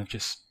that, kind of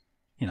just,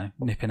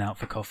 nipping out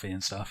for coffee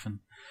and stuff, and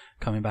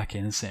coming back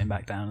in and sitting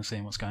back down and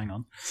seeing what's going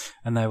on.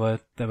 And there were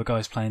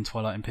guys playing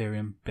Twilight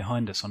Imperium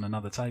behind us on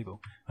another table,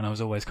 and I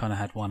was always kind of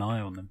had one eye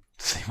on them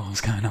to see what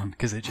was going on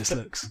because it just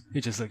looks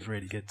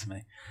really good to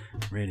me,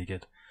 really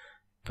good.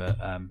 But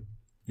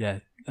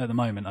at the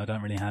moment I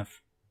don't really have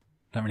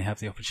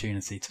the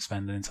opportunity to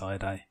spend an entire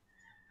day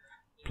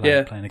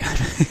playing a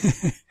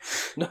game.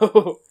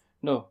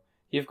 No.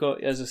 You've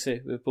got, as I say,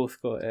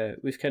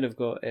 we've kind of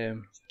got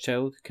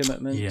child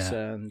commitments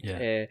and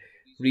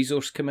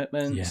resource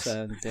commitments,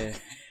 and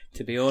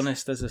to be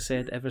honest, as I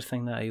said,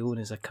 everything that I own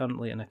is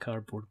currently in a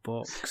cardboard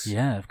box.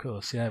 Yeah, of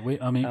course. Yeah,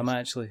 I'm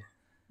actually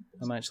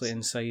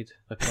inside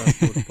a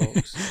cardboard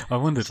box. I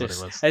wondered what it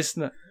was. It's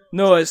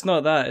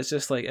not that. It's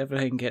just like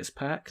everything gets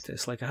packed.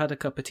 It's like I had a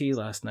cup of tea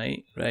last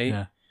night, right?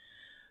 Yeah.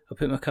 I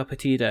put my cup of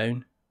tea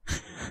down.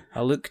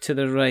 I look to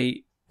the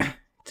right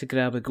to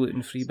grab a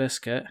gluten-free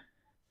biscuit.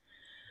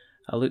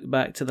 I looked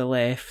back to the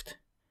left,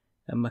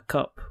 and my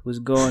cup was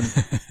gone.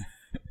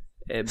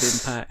 It had been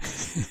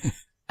packed.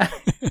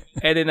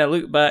 And then I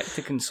looked back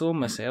to console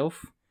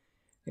myself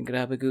and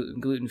grab a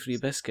gluten-free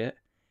biscuit.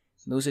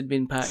 And those had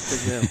been packed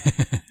as well.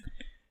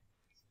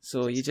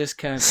 So you just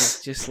can't.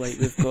 It's just like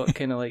we've got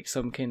kind of like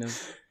some kind of,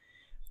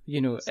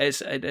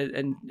 it's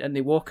and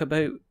they walk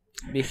about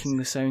making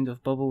the sound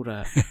of bubble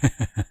wrap.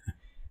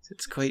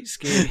 It's quite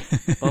scary.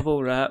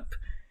 Bubble wrap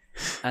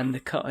and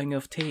the cutting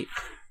of tape.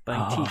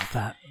 By teeth.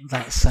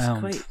 That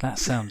sound.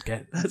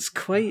 That's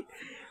quite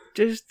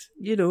just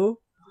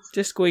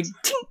just going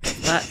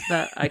tink.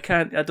 That I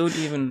can't. I don't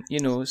even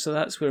So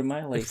that's where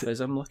my life is.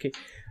 I'm lucky.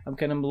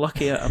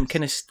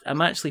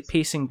 I'm actually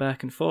pacing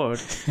back and forward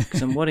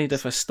because I'm worried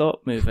if I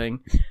stop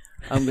moving,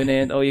 I'm gonna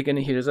end. All you're gonna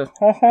hear is a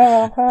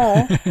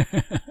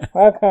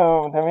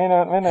welcome to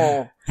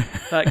Minute,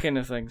 that kind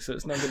of thing. So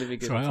it's not gonna be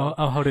good. Right,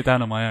 I'll hold it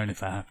down on my own if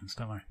that happens.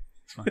 Don't worry.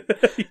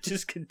 You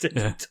just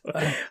continue.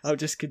 Yeah. I'll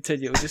just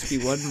continue. It'll just be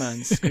one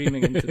man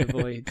screaming into the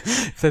void.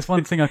 If there's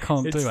one thing I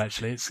can't do,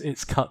 actually,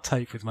 it's cut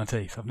tape with my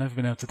teeth. I've never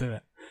been able to do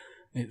it.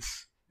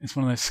 It's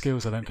one of those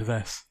skills I don't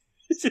possess.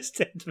 It's just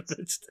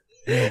tenderness.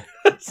 Yeah.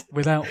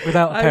 Without a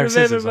pair of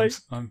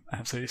scissors, I'm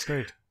absolutely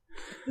screwed.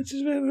 I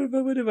just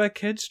remember one of my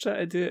kids tried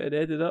to do it and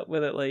ended up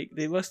with it like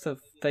they must have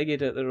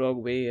figured it the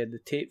wrong way and the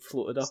tape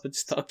floated up and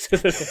stuck to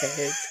their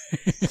head.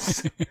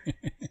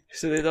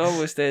 So they'd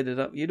almost ended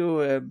up,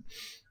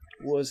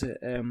 was it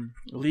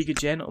League of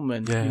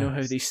Gentlemen? Yeah. You know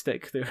how they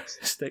stick their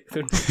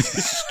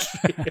noses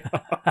straight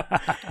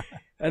up.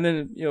 And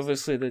then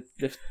obviously the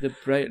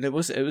brown, it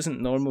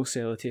wasn't normal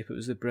sellotape, it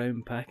was the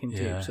brown packing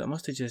tape, so it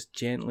must have just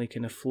gently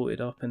kind of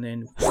floated up and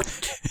then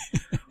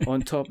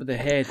on top of the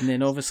head, and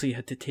then obviously you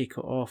had to take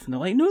it off, and they're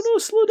like, no,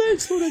 slow down,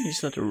 you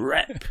just had to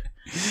rip.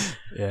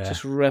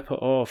 Just rip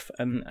it off,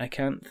 and I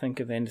can't think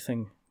of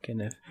anything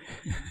kind of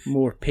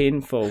more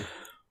painful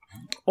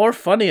or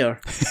funnier,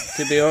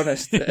 to be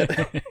honest,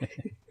 at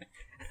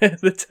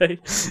the time.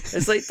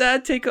 It's like,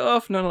 Dad, take it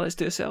off. No, let's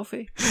do a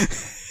selfie.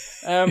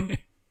 I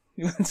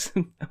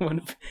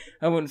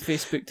want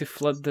Facebook to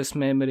flood this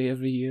memory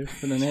every year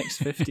for the next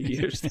 50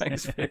 years.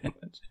 Thanks very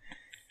much.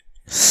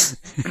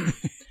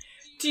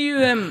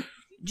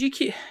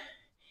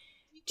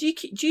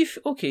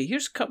 Okay,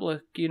 here's a couple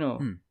of,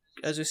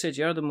 as I said,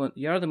 you are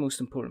the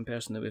most important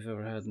person that we've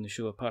ever had on the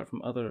show, apart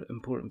from other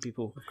important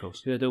people, of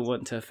course, who I don't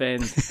want to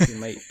offend, who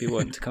might be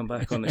wanting to come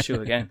back on the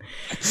show again.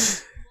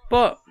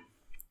 But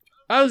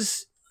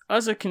as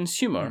a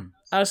consumer,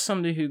 as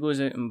somebody who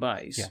goes out and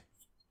buys,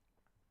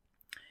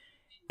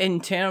 in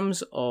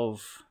terms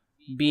of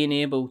being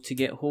able to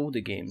get hold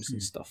of games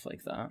and stuff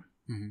like that,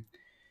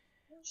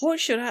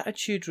 what's your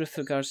attitude with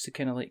regards to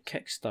kind of like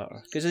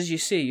Kickstarter? Because as you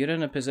say, you're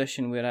in a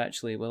position where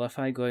actually, well, if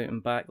I go out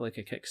and back like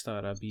a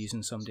Kickstarter, I'd be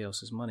using somebody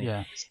else's money.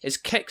 Yeah. Is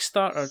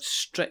Kickstarter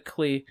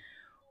strictly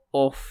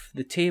off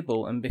the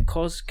table? And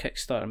because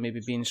Kickstarter maybe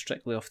being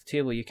strictly off the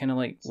table, you're kind of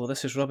like, well,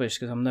 this is rubbish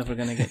because I'm never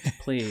going to get to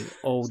play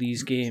all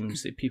these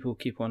games that people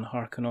keep on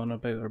harking on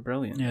about are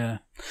brilliant. Yeah.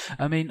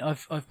 I mean,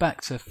 I've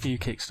backed a few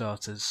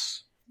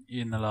Kickstarters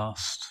in the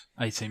last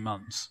 18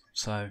 months.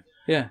 So,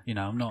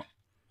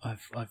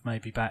 I've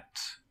maybe backed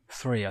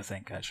 3, I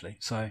think, actually.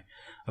 So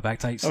I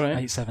backed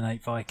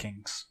 878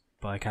 Vikings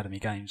by Academy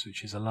Games,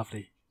 which is a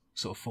lovely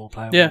sort of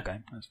 4-player war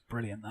game. That's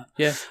brilliant, that.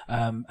 Yeah.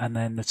 And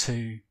then the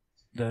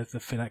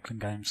Phil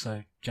Eklund games,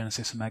 so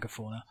Genesis and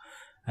Megafauna.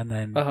 And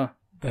then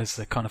there's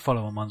the kind of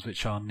follow-on ones,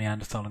 which are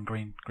Neanderthal and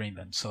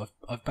Greenland. So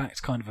I've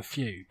backed kind of a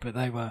few, but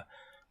they were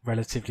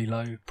relatively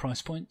low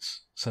price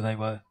points. So they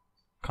were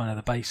kind of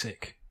the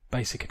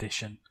basic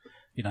edition,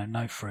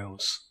 no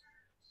frills.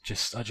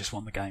 I just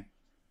want the game.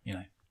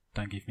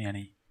 Don't give me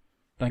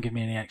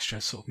any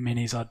extra sort of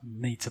minis I'd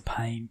need to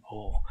paint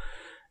or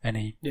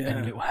any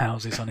little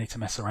houses I need to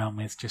mess around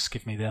with. Just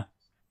give me the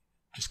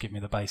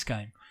base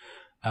game.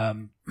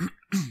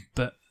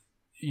 But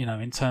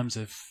in terms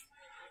of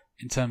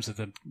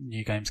the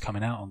new games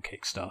coming out on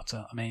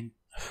Kickstarter, I mean,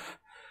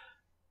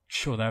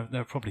 sure there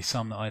are probably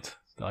some that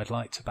I'd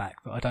like to back,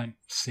 but I don't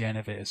see any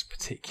of it as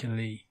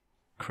particularly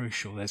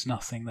crucial. There's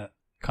nothing that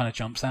kind of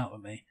jumps out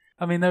at me.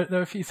 I mean, there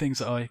are a few things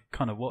that I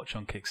kind of watch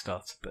on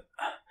Kickstarter, but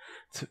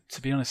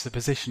to be honest, the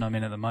position I'm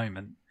in at the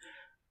moment,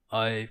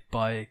 I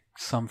buy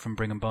some from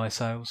bring and buy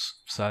sales.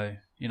 So,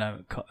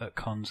 at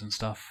cons and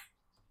stuff,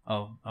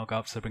 I'll go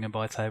up to the bring and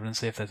buy table and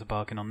see if there's a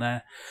bargain on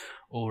there,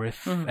 or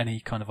if any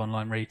kind of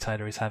online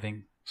retailer is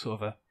having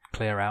sort of a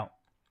clear out,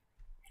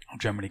 I'll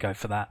generally go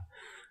for that.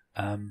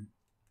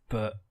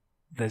 But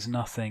there's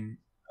nothing.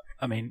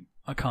 I mean,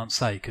 I can't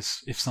say,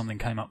 because if something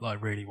came up that I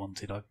really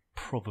wanted, I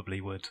probably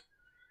would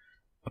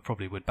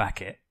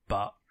back it.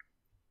 But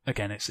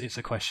again, it's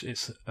a question.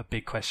 It's a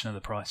big question of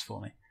the price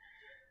for me.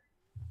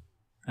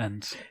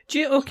 And do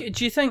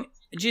you think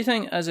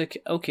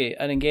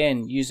and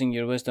again, using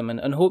your wisdom,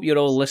 and hope you're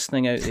all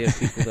listening out there,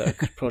 people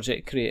that are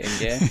project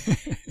creating,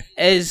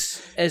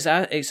 is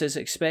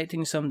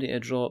expecting somebody to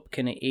drop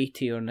kind of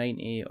 80 or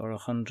 90 or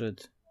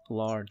 100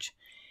 large,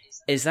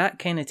 is that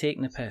kind of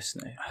taking the piss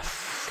now,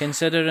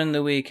 considering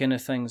the way kind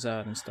of things are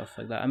and stuff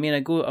like that? I mean,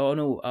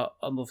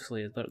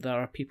 obviously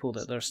there are people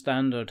that their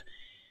standard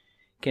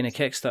kind of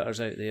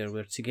Kickstarters out there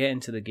where to get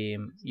into the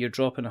game you're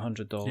dropping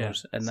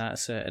 $100 and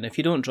that's it, and if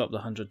you don't drop the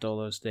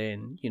 $100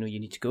 then you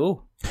need to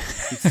go. You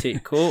need to take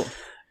the coat.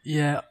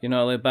 You're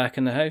not allowed back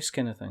in the house,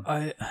 kind of thing.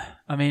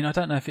 I mean, I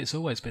don't know if it's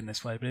always been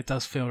this way, but it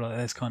does feel like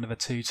there's kind of a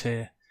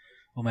 2-tier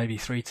or maybe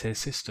 3-tier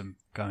system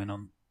going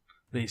on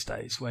these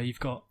days, where you've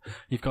got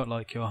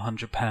like your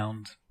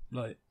 £100,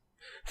 like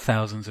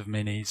thousands of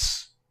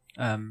minis,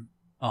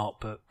 art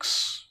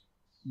books,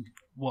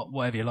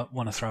 whatever you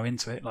want to throw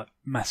into it, like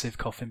massive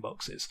coffin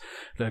boxes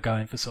that are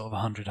going for sort of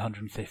 100,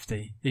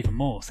 150, even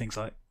more. Things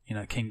like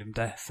Kingdom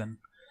Death and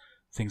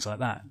things like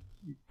that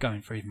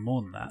going for even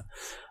more than that.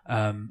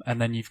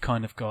 And then you've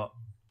kind of got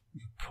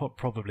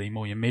probably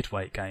more your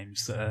mid-weight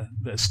games that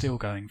are still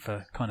going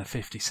for kind of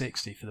 50,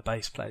 60 for the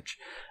base pledge.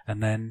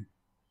 And then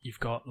you've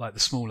got like the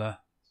smaller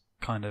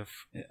kind of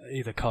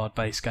either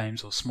card-based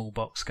games or small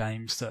box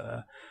games that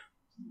are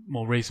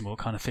more reasonable,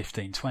 kind of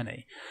 15,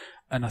 20.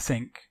 And I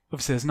think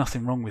obviously there's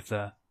nothing wrong with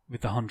the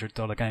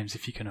 $100 games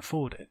if you can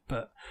afford it,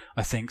 but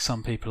I think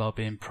some people are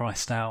being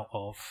priced out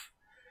of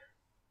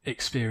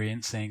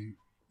experiencing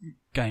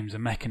games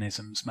and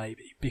mechanisms,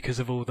 maybe because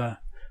of all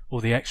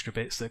the extra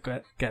bits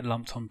that get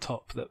lumped on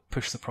top that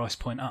push the price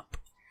point up.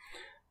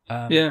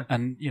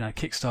 And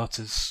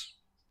Kickstarter's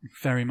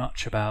very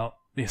much about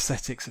the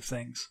aesthetics of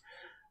things.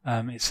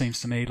 It seems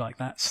to me like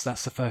that's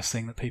the first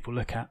thing that people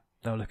look at.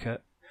 They'll look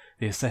at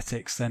the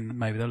aesthetics, then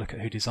maybe they'll look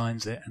at who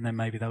designs it, and then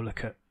maybe they'll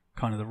look at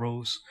kind of the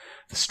rules.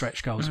 The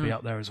stretch goals will be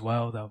up there as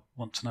well. They'll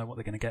want to know what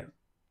they're going to get.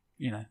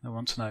 You know, they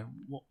want to know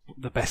what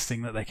the best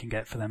thing that they can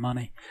get for their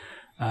money.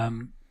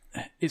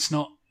 It's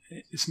not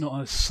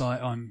a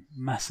site I'm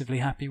massively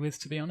happy with,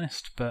 to be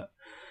honest, but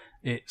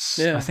I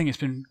think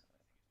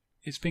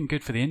it's been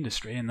good for the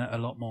industry in that a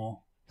lot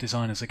more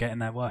designers are getting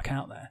their work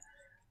out there.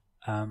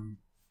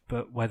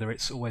 But whether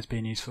it's always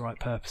being used for the right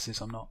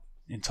purposes, I'm not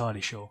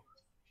entirely sure.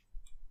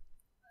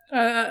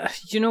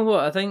 You know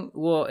what? I think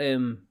what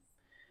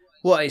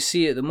I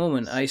see at the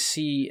moment, I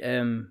see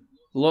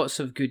lots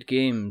of good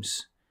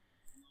games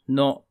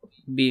not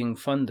being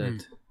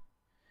funded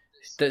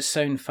that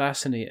sound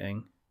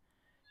fascinating,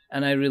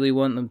 and I really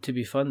want them to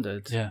be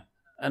funded. Yeah.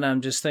 And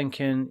I'm just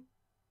thinking,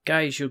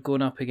 guys, you're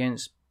going up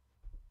against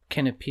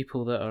kind of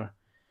people that are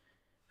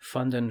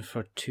funding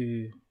for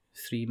 £2-3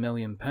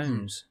 million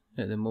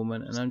at the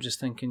moment, and I'm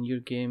just thinking your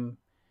game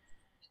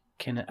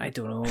kind of, I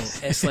don't know,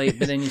 it's like,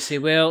 but then you say,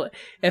 well,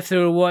 if they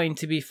were wanting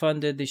to be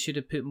funded, they should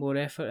have put more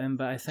effort in,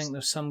 but I think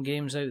there's some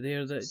games out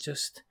there that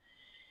just,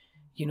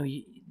 you know,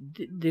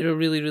 they're a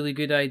really, really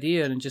good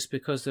idea, and just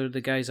because the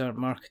guys aren't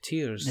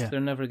marketeers, they're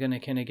never going to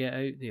kind of get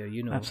out there,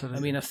 you know. Absolutely.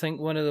 I mean, I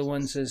think one of the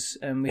ones is,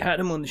 we had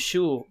him on the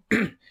show,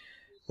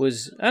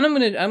 was, and I'm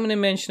gonna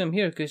mention him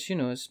here because, you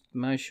know, it's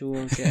my show,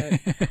 I'll get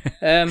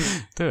out.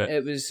 Do it.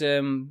 It was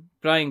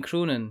Brian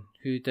Cronin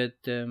who did,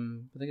 I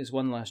think it's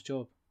One Last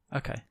Job.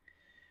 Okay.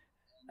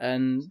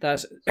 And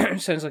that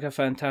sounds like a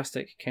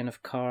fantastic kind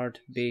of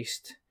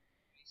card-based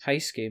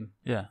heist game.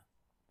 Yeah.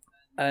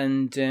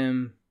 And,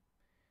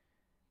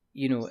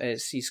 you know,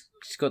 he's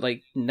got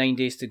like 9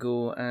 days to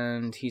go,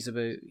 and he's at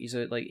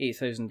like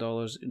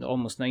 $8,000,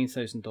 almost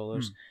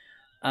 $9,000,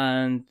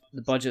 and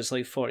the budget's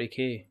like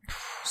 $40,000.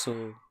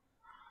 So,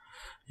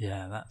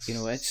 yeah, that's, you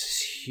know,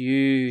 it's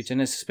huge, and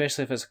it's,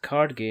 especially if it's a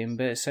card game.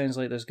 But it sounds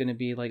like there's going to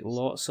be like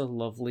lots of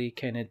lovely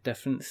kind of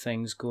different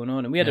things going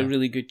on, and we had a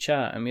really good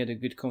chat, and we had a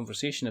good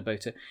conversation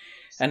about it,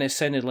 and it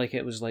sounded like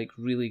it was like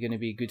really going to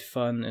be good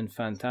fun and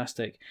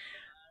fantastic.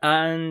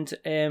 And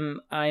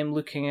I'm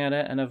looking at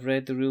it, and I've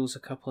read the rules a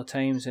couple of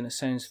times, and it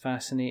sounds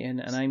fascinating,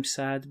 and I'm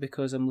sad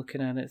because I'm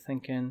looking at it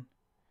thinking,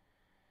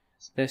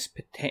 this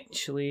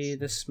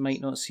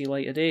might not see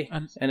light of day,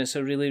 and it's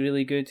a really,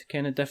 really good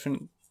kind of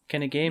different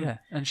kind of game. Yeah,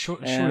 and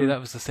surely that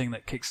was the thing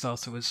that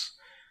Kickstarter was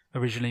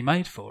originally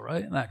made for,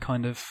 right? That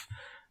kind of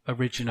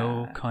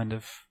original, kind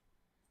of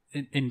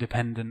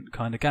independent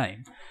kind of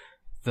game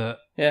that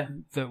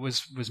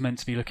was meant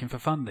to be looking for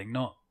funding,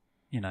 not,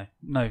 you know,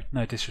 no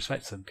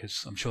disrespect to them,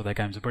 because I'm sure their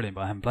games are brilliant,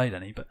 but I haven't played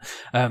any, but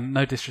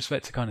no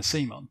disrespect to kind of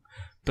CMON,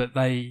 but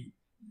they,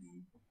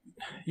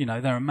 you know,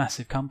 they're a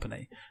massive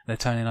company. They're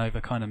turning over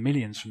kind of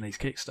millions from these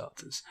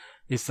Kickstarters.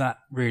 Is that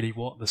really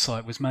what the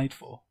site was made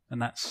for? And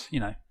that's,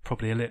 you know,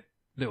 probably a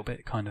little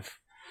bit kind of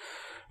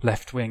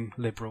left-wing,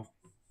 liberal,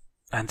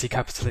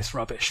 anti-capitalist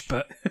rubbish.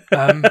 But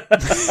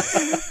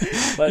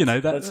you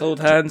know, let's hold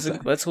hands and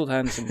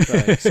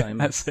cry, Simon.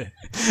 That's it.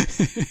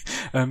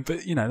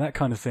 But you know, that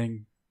kind of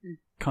thing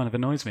kind of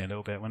annoys me a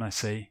little bit when I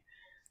see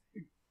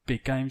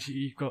big games.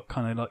 You've got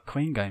kind of like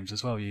Queen Games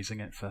as well using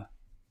it for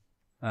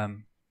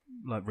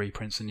like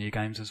reprints and new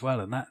games as well,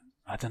 and that,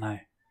 I don't know.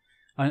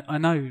 I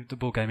know the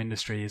board game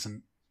industry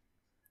isn't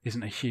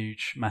a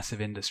huge,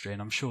 massive industry,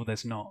 and I'm sure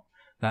there's not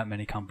that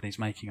many companies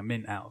making a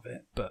mint out of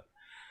it, but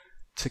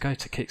to go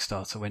to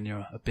Kickstarter when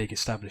you're a big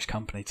established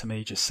company, to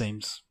me, just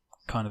seems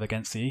kind of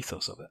against the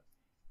ethos of it.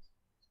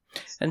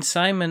 And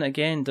Simon,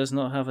 again, does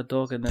not have a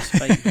dog in this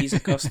fight. He's a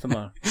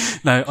customer.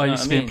 No, I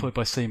used to be employed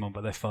by CMON,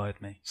 but they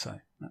fired me, so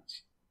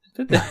that's...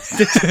 Did they?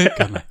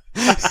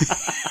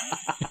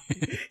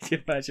 Can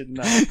you imagine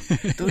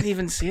that? Don't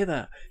even say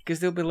that, because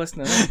they'll be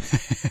listening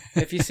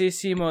in. If you say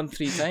CMON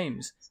 3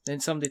 times, then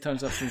somebody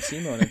turns up from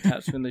CMON and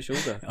taps me on the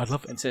shoulder. I'd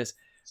love it. And says,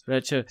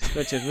 Richard,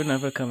 we're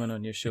never coming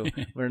on your show.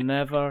 We're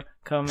never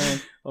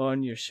coming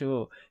on your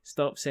show.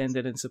 Stop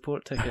sending in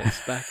support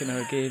tickets back in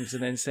our games,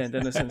 and then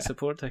sending us in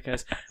support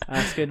tickets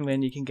asking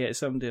when you can get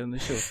somebody on the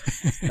show.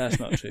 That's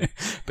not true.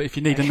 But if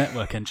you need a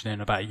network engineer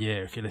in about a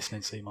year, if you're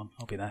listening, CMON,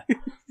 I'll be there.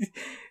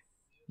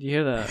 You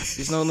hear that?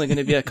 He's not only going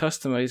to be a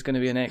customer, he's going to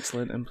be an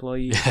excellent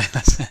employee. Yeah,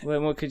 that's it. Well,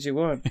 what could you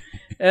want?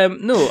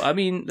 No, I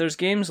mean, there's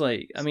games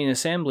like, I mean,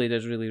 Assembly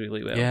did really,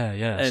 really well. Yeah,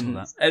 I and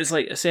saw that. It's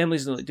like,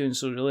 Assembly's like doing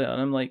so really well,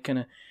 and I'm like, kind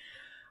of,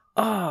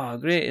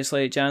 great. It's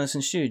like Janice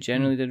and Stu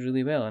generally did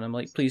really well, and I'm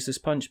like pleased as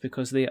punch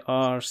because they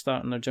are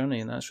starting their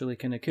journey, and that's really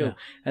kind of cool. Yeah.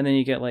 And then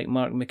you get like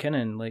Mark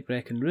McKinnon, like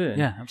Wreck and Ruin,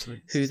 yeah,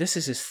 absolutely, who this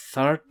is his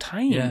 3rd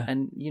time, yeah.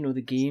 And you know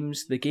the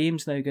game's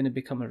now going to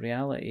become a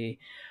reality,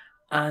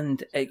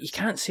 and you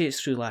can't say it's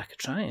through lack of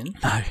trying.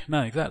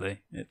 No,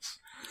 exactly.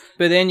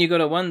 But then you got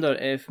to wonder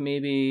if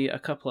maybe a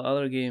couple of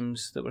other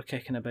games that were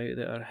kicking about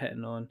that are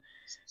hitting on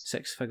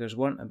 6 figures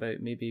weren't about.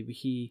 Maybe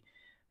he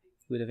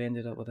would have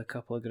ended up with a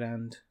couple of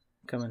grand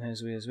coming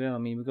his way as well. I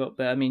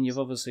mean, you've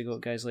obviously got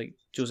guys like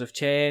Joseph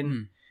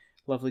Chen,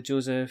 lovely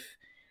Joseph,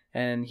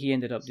 and he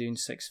ended up doing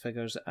 6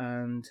 figures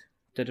and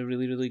did a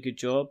really, really good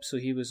job. So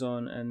he was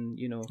on, and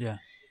you know,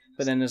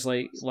 But then there's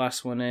like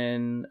Last One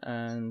In,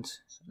 and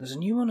there's a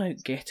new one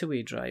out,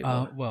 Getaway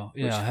Driver. Well,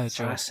 yeah, which I heard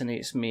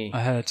fascinates me.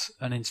 I heard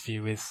an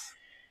interview with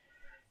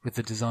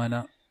the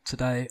designer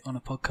today on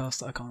a podcast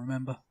that I can't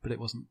remember, but it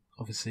wasn't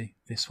obviously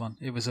this one.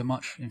 It was a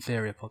much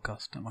inferior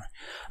podcast. Don't worry.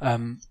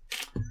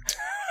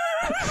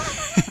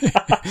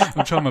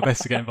 I'm trying my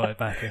best to get invited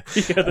back here.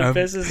 Yeah, the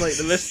best is like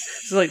this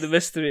is like the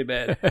Mystery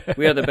Men.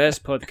 We are the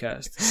best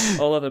podcast.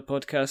 All other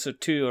podcasts are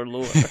 2 or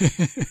lower.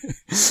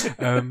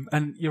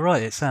 And you're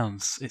right. It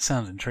sounds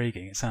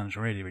intriguing. It sounds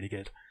really, really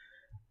good.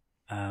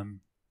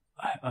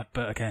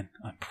 But again,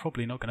 I'm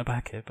probably not going to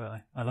back it.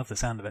 But I love the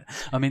sound of it.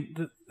 I mean,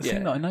 the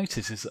thing that I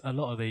notice is a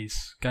lot of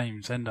these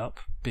games end up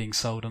being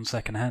sold on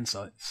second-hand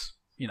sites.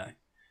 You know,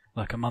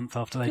 like a month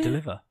after they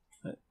deliver.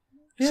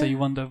 So you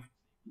wonder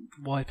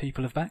why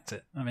people have backed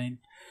it. I mean,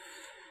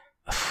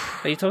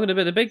 are you talking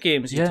about the big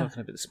games? Are you talking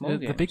about the small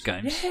games? The big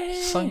games.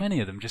 Yeah. So many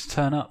of them just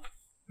turn up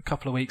a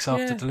couple of weeks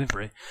after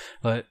delivery.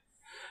 Like,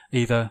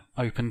 either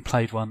opened,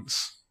 played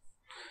once,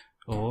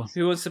 or...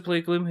 Who wants to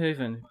play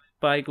Gloomhaven?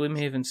 Buy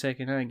Gloomhaven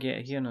second hand, get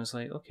it here. And I was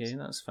like, okay,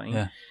 that's fine.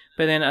 Yeah.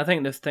 But then I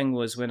think the thing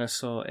was when I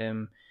saw,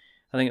 I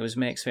think it was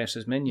Mechs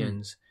vs.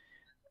 Minions,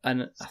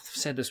 and I've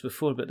said this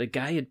before, but the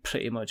guy had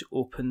pretty much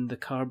opened the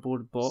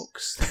cardboard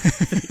box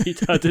that he'd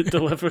had it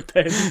delivered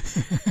in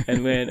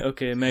and went,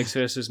 okay, Mechs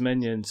vs.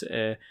 Minions,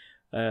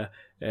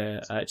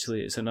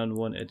 actually it's an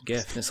unwanted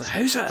gift. And it's like,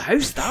 how's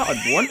that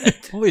unwanted?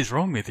 What is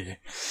wrong with you?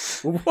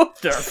 What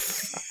the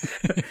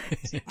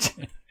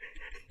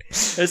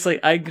It's like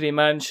Angry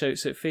Man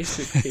shouts at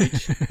Facebook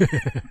page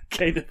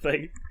kind of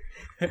thing.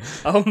 I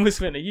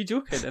almost went, are you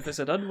joking? If it's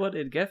an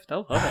unwanted gift,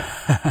 I'll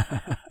have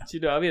it. Do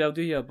you know what I mean? I'll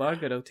do you a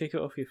bargain. I'll take it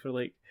off you for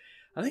like,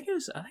 I think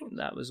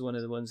that was one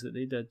of the ones that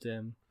they did.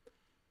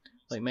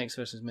 Like Mechs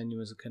vs. Minion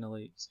was kind of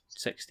like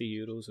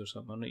 €60 or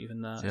something, or not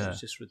even that. Yeah. It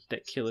was just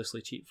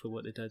ridiculously cheap for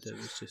what they did. It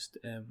was just,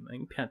 I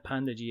think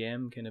Panda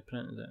GM kind of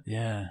printed it.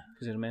 Yeah.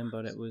 Because I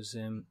remember it was,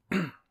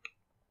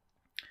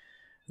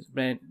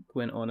 Brent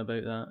went on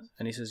about that,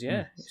 and he says,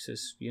 he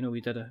says, you know,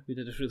 we did a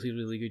really,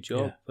 really good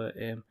job, but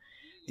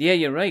yeah,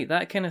 you're right.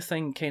 That kind of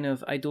thing,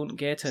 I don't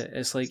get it.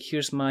 It's like,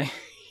 here's my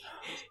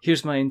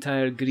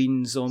entire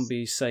green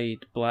zombie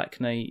side,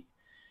 Black Knight,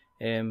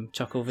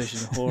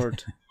 Chucklevision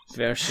Horde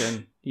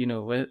version, you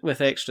know, with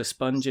extra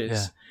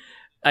sponges,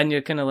 and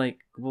you're kind of like,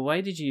 well,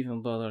 why did you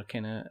even bother?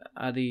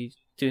 Are they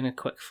doing a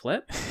quick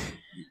flip?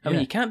 I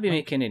mean, you can't be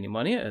making any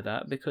money out of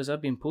that, because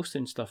I've been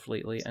posting stuff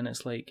lately, and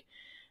it's like,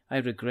 I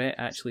regret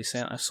actually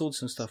selling. I've sold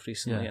some stuff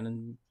recently,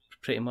 and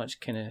pretty much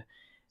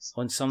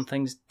on some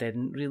things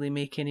didn't really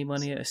make any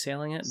money out of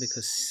selling it,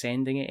 because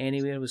sending it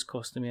anywhere was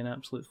costing me an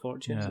absolute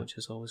fortune, which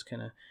is always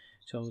kind of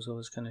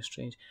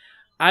strange.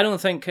 I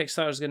don't think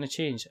Kickstarter is going to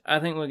change. I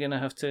think we're going to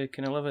have to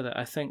kind of live with it.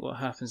 I think what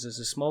happens is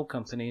the small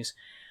companies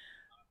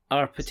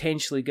are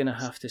potentially going to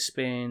have to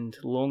spend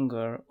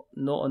longer,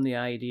 not on the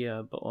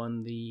idea, but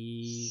on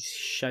the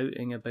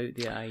shouting about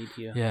the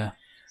idea. Yeah.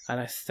 And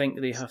I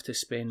think they have to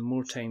spend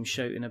more time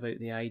shouting about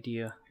the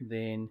idea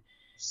than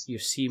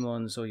your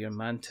Simons or your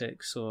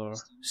Mantics or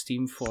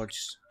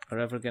Steamforge are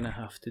ever going to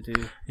have to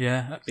do.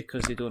 Yeah.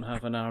 Because they don't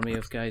have an army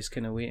of guys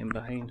kind of waiting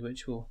behind,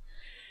 which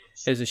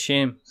is a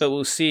shame. But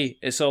we'll see.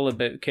 It's all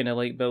about kind of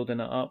like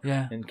building it up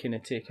and kind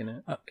of taking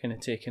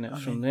it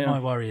from there. My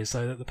worry is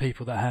though that the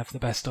people that have the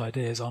best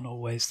ideas aren't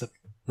always the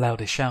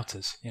loudest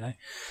shouters, you know,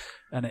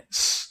 and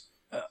it's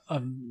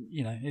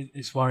you know,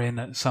 it's worrying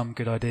that some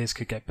good ideas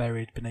could get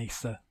buried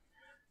beneath the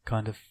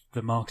kind of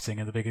the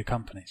marketing of the bigger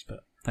companies.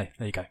 But hey,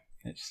 there you go.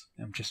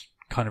 I'm just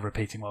kind of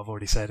repeating what I've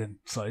already said in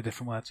slightly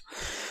different words,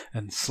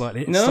 and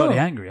slightly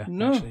angrier.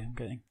 No. Actually, I'm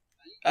getting.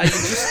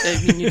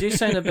 You do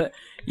sound a bit.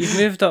 You've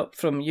moved up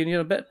from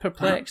you're a bit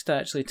perplexed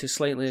actually to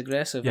slightly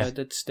aggressive. Yeah. I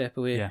did step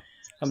away. Yeah.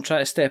 I'm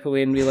trying to step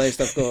away and realised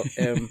I've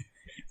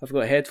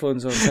got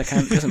headphones on, so I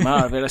can't. It doesn't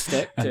matter where I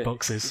step to. And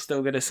boxes. You're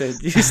still gonna say.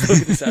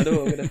 I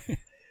know.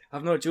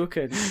 I'm not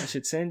joking. I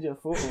should send you a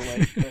photo,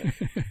 but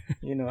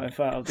you know, in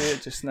fact, I'll do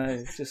it just now,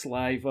 just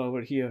live while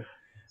we're here.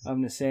 I'm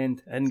gonna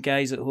send. And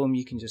guys at home,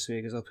 you can just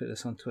wait, because I'll put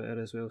this on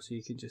Twitter as well, so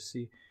you can just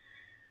see.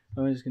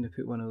 I'm just gonna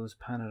put one of those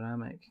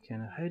panoramic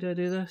kind of. How do I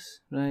do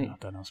this? Right. No,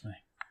 don't ask me.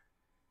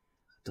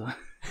 I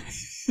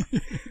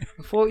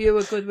thought you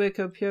were good way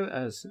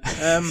computers.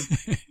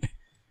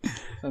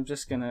 I'm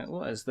just gonna.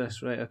 What is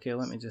this? Right. Okay.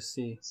 Let me just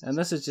see. And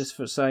this is just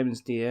for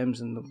Simon's DMs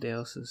and nobody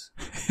else's.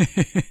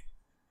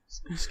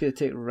 I'm just going to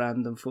take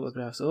random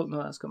photographs. Oh,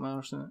 no, that's got my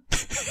arse in it.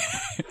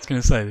 I was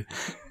going to say,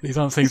 these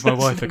aren't things my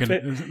wife's going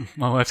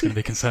to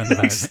be concerned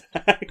about.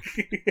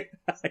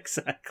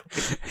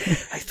 Exactly.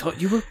 I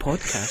thought you were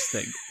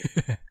podcasting.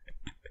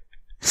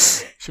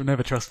 She'll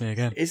never trust me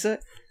again. Is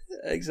it?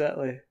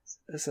 Exactly.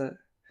 Is it?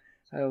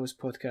 I always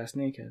podcast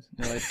naked.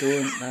 No, I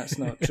don't. That's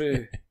not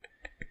true.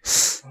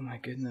 Oh my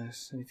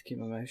goodness. I need to keep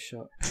my mouth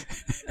shut.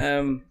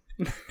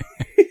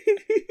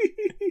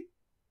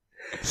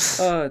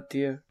 Oh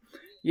dear.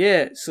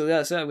 Yeah, so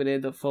that's it. I'm going to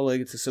end up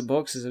falling into some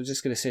boxes. I'm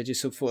just going to send you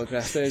some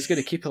photographs. Now, it's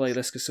going to keep it like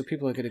this, because so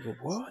people are going to go,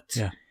 what?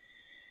 Yeah.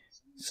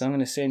 So I'm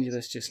going to send you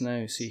this just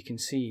now so you can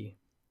see.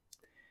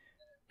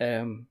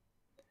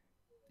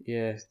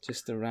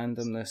 just the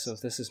randomness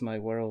of this is my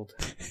world.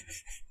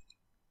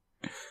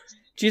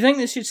 Do you think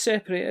they should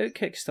separate out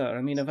Kickstarter?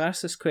 I mean, I've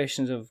asked this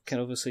questions of kind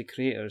of obviously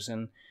creators,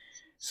 and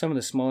some of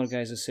the smaller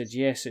guys have said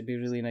yes, it'd be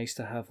really nice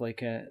to have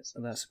like that's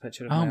a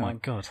picture of Oh my my arm.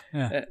 god!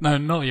 Yeah, no,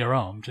 not your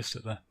arm, just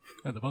at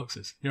the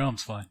boxes. Your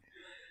arm's fine.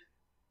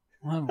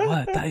 My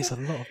word, that is a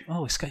lot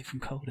of Escape from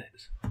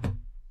Colditz.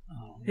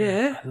 Oh,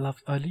 Yeah.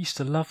 I used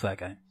to love that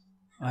game.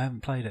 I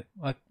haven't played it.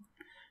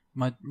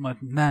 My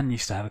nan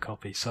used to have a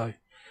copy, so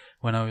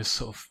when I was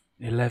sort of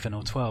 11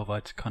 or 12,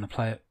 I'd kind of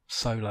play it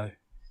solo.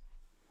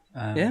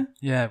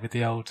 Yeah, with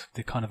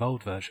the kind of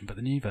old version, but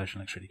the new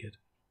version looks really good.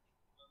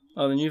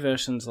 Oh, the new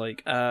version's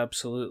like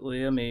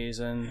absolutely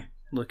amazing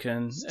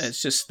looking.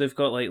 It's just they've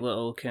got like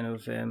little kind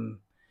of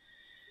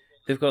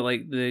they've got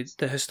like the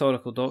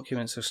historical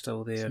documents are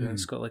still there, and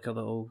it's got like a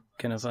little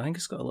kind of, I think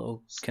it's got a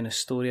little kind of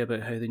story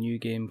about how the new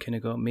game kind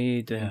of got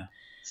made, and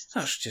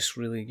that's just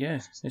really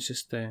it's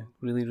just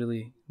really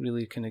really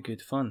really kind of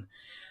good fun.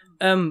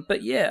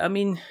 But yeah, I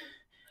mean,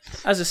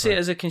 as I say,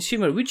 as a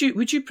consumer, would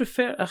you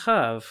prefer to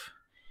have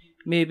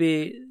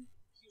maybe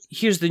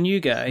here's the new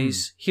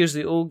guys, here's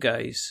the old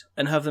guys,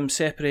 and have them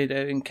separated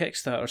out in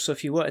Kickstarter? So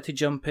if you wanted to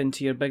jump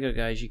into your bigger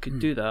guys, you could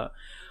do that.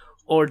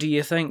 Or do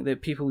you think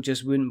that people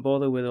just wouldn't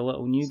bother with a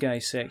little new guy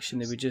section?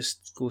 They would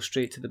just go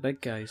straight to the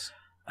big guys?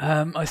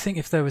 I think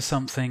if there was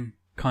something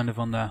kind of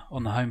on the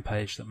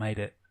homepage that made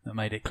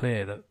it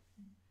clear that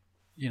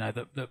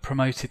that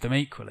promoted them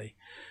equally,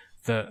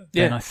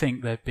 then I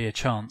think there'd be a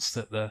chance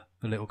that the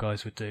little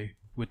guys would do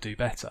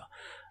better.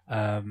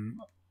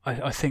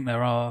 I think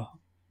there are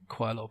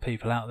quite a lot of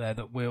people out there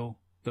that will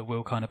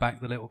kind of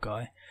back the little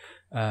guy,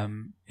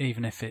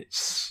 even if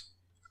it's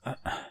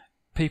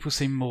people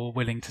seem more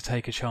willing to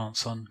take a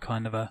chance on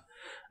kind of a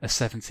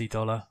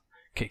 $70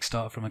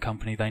 Kickstarter from a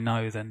company they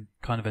know than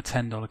kind of a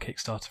 $10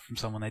 Kickstarter from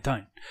someone they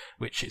don't,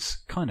 which is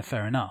kind of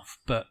fair enough.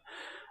 But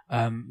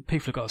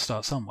people have got to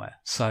start somewhere.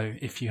 So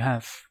if you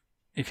have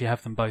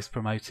them both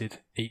promoted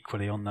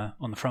equally on the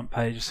front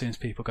page, as soon as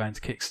people go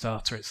into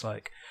Kickstarter, it's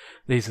like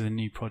these are the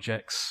new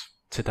projects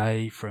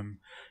today from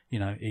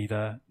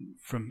either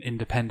from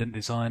independent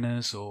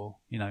designers or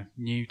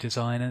new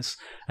designers,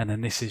 and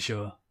then this is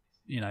your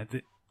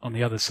on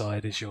the other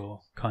side is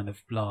your kind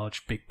of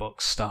large big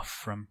box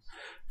stuff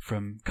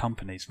from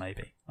companies.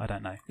 Maybe, I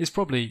don't know. It's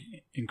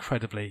probably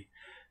incredibly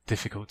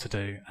difficult to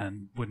do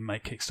and wouldn't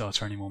make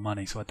Kickstarter any more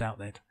money, so I doubt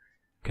they'd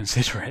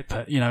consider it.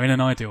 But in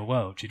an ideal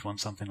world, you'd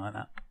want something like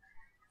that.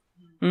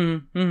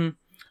 Mm-hmm.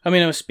 I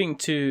mean, I was speaking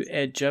to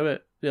Ed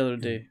Jowett the other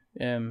day.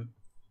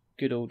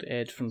 Good old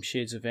Ed from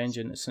Shades of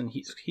Vengeance, and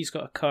he's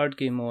got a card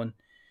game on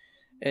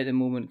at the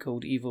moment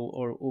called Evil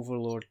or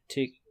Overlord.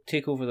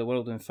 Take over the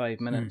world in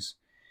 5 minutes.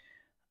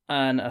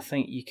 And I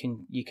think you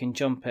can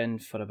jump in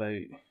for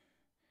about,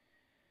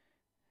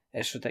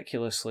 it's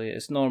ridiculously,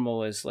 as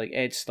normal as like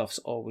Ed stuff's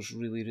always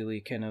really really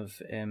kind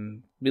of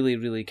really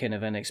really kind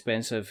of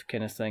inexpensive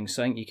kind of thing.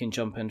 So I think you can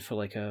jump in for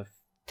like a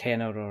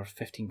 £10 or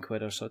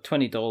 £15 or so,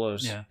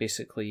 $20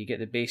 basically. You get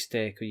the base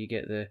deck, or you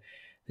get the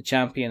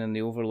champion and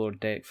the Overlord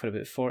deck for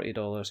about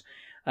 $40.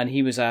 And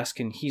he's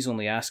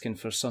only asking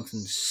for something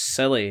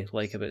silly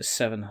like about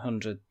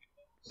 $700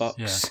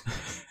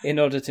 in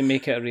order to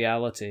make it a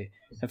reality.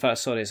 In fact,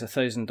 sorry, it's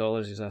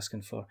 $1,000 he's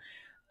asking for,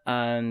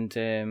 and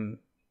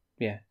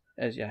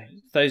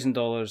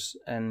 $1,000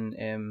 and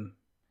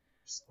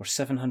or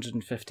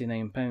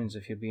 £759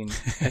 if you're being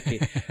picky.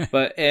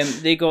 But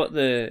he got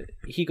the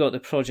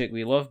Project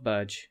We Love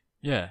badge.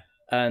 Yeah.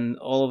 And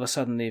all of a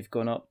sudden they've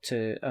gone up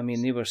to, I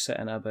mean, they were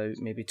sitting at about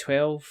maybe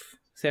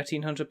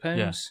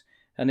 £1,300,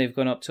 and they've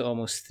gone up to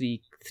almost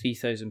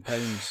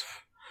 £3,000.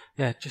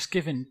 Yeah, just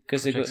giving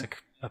projects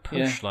a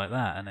push like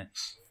that, and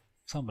it's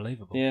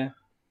unbelievable. Yeah,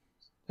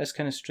 that's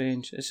kind of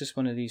strange. It's just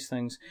one of these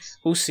things.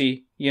 We'll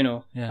see.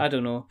 I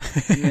don't know.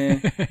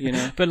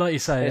 But like you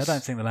say, I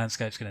don't think the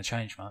landscape's going to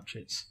change much.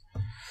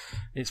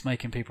 It's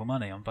making people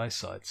money on both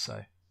sides,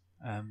 so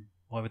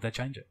why would they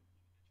change it?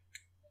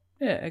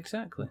 Yeah,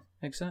 exactly.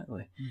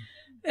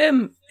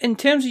 In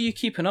terms of you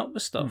keeping up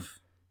with stuff,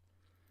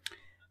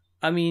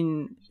 I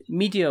mean,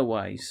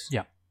 media-wise,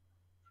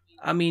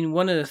 I mean,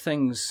 one of the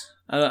things,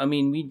 I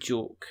mean, we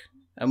joke,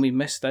 and we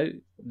missed out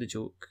the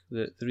joke,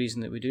 the reason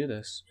that we do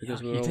this,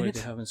 because we're already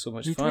having so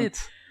much fun. Did.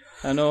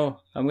 I know,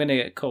 I'm going to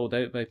get called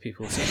out by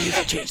people saying, you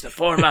changed the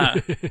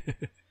format.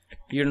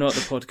 You're not the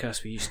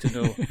podcast we used to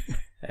know.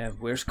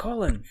 Where's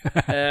Colin?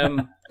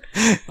 I'm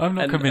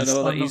not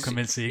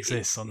convinced he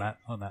exists on that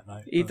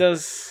note. He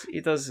does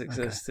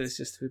exist. Okay. It's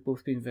just we've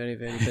both been very,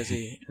 very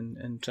busy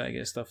and trying to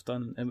get stuff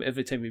done. And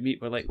every time we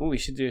meet, we're like, "Oh, we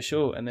should do a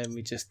show," and then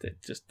it just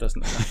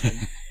doesn't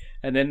happen.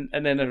 and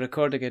then I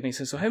record again. And he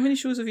says, "So how many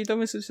shows have you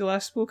done since you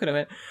last spoke?" And I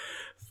went,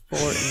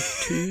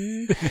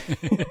 42,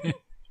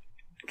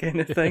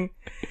 kind of thing.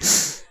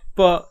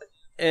 But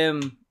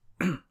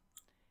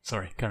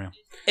sorry, carry on.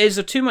 Is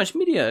there too much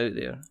media out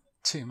there?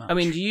 Too much. I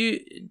mean,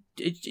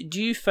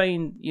 do you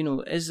find,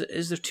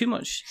 is there too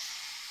much?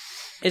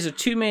 Is there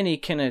too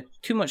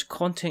much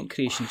content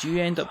creation? Do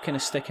you end up kind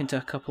of sticking to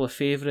a couple of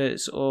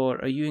favourites,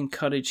 or are you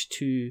encouraged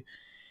to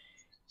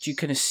do you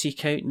kind of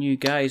seek out new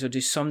guys, or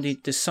does somebody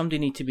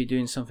need to be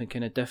doing something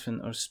kind of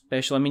different or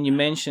special? I mean, you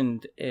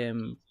mentioned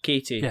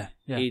Katie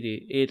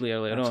Aidley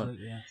earlier on.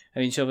 Yeah. I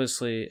mean, she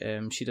obviously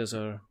she does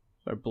her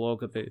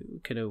blog about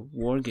kind of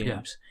war games.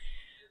 Yeah.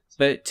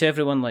 But to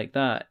everyone like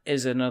that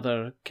is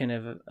another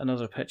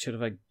picture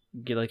of a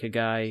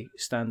guy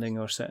standing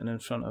or sitting in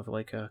front of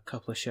like a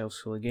couple of shelves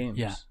full of games.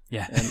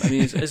 Yeah. I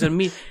mean, is there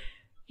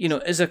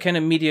is there kind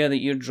of media that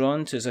you're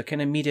drawn to? Is there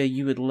kind of media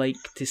you would like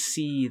to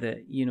see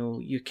that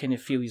you kind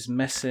of feel is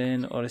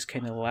missing or is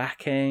kind of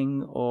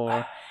lacking,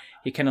 or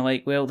you kind of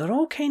like, well, they're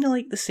all kind of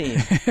like the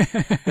same.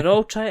 They're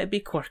all trying to be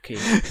quirky.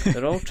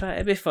 They're all trying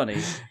to be funny.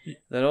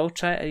 They're all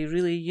trying to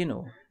really,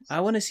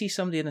 I want to see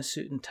somebody in a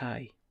suit and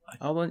tie.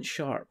 I want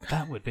sharp.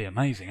 That would be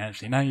amazing,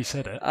 actually. Now you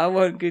said it. I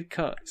want good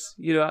cuts.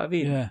 You know what I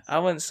mean? Yeah. I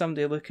want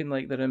somebody looking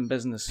like they're in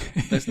business.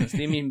 Business.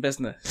 Do you mean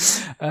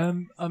business?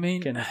 I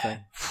mean, kind of thing.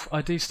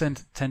 I do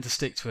tend to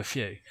stick to a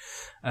few.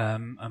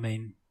 I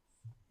mean,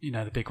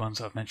 the big ones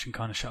that I've mentioned,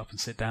 kind of Shut Up and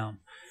Sit Down.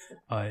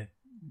 I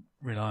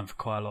rely on for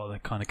quite a lot of the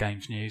kind of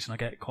games news, and I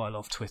get quite a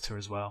lot of Twitter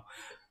as well.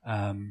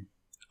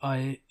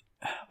 I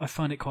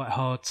find it quite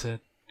hard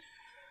to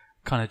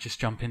kind of just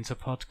jump into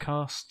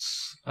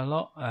podcasts a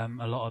lot. A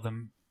lot of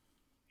them,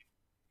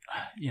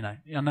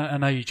 I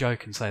know you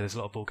joke and say there's a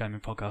lot of board gaming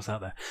podcasts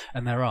out there,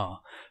 and there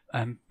are,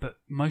 but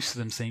most of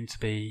them seem to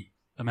be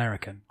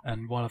American.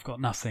 And while I've got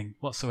nothing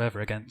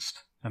whatsoever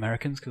against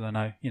Americans, because I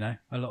know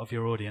a lot of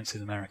your audience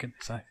is American,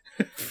 so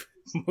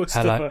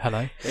hello.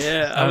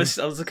 Yeah, I was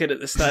looking at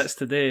the stats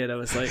today, and I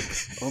was like,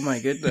 oh my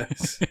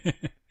goodness.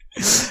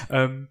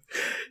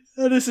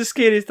 And it's the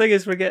scariest thing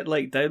is we're getting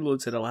like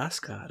downloads in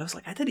Alaska, and I was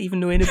like, I didn't even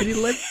know anybody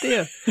lived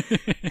there.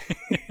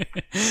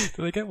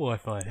 Do they get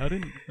Wi-Fi? I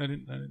didn't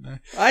know.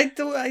 I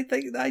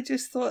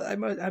just thought I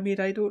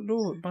don't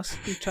know. It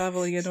must be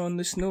travelling in on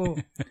the snow.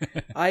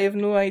 I have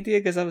no idea,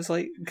 because I was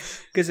like,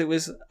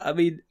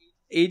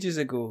 ages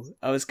ago,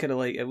 I was kind of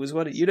like, it was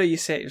one. You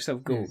set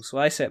yourself goals. So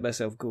I set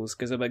myself goals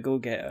because I'm a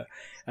go-getter,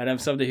 and I'm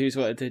somebody who's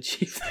wanted to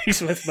achieve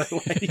things with my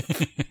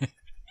life.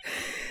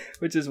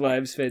 Which is why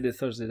I'm spending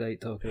Thursday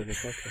night talking on the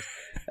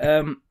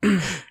podcast.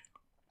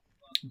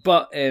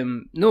 But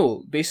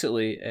no,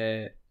 basically,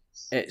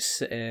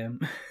 it's.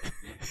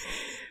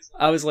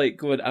 I was like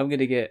going, I'm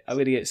gonna get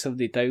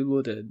somebody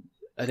downloaded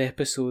an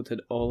episode in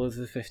all of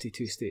the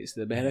 52 states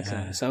of America.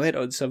 Yeah. So I went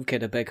on some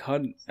kind of big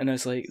hunt, and I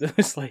was like,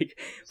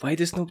 why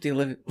does nobody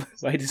live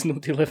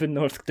in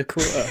North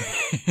Dakota?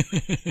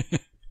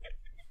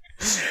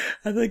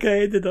 I think I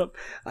ended up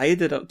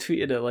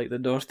tweeting at like the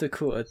North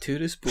Dakota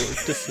tourist board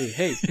to say,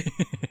 hey,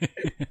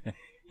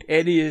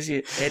 any of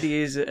you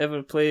that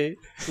ever play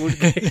board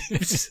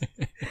games,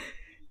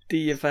 do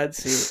you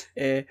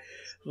fancy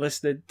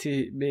listening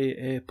to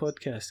me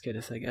podcast kind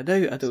of thing? And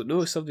now I don't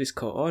know, somebody's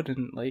caught on,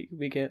 and like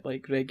we get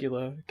like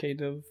regular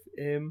kind of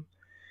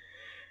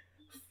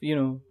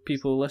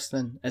people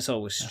listening. It's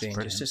always strange.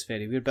 It's just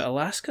very weird. But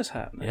Alaska's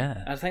happening.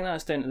 Yeah, I think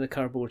that's down to the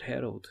Cardboard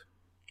Herald.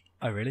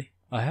 Oh really?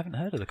 I haven't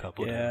heard of the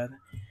Cardboard Herald.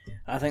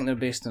 I think they're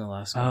based in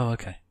Alaska. Oh,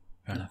 okay.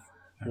 Fair enough.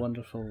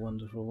 Wonderful.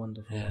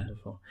 Yeah.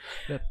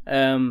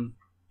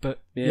 But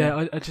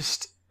I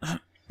just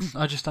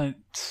don't.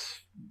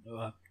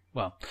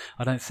 Well,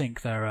 I don't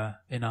think there are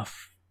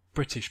enough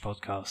British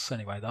podcasts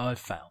anyway that I've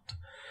found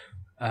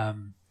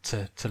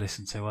to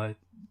listen to. I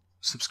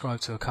subscribe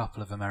to a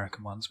couple of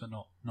American ones, but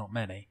not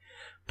many.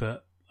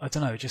 But I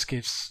don't know. It just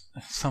gives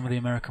some of the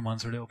American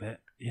ones are a little bit,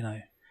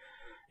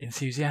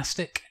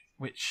 enthusiastic,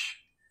 which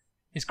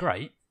is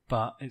great,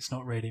 but it's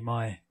not really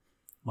my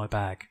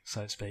bag,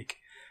 so to speak.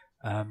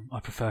 I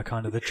prefer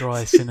kind of the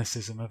dry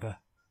cynicism of a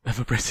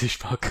British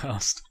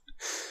podcast.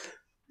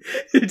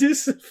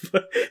 Just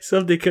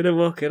somebody kind of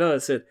walking on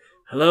and said,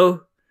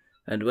 "Hello,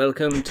 and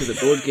welcome to the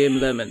Board Game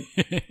Lemon.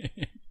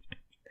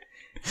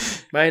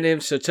 My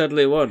name's Sir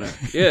Chudley Warner.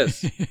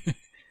 Yes.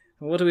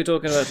 What are we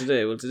talking about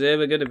today? Well, today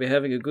we're going to be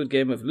having a good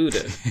game of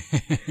Ludo."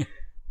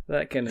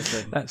 That kind of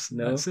thing. That's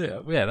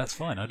it. Yeah, that's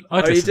fine.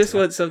 Or you just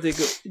want something.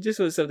 You just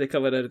want somebody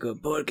coming out and go,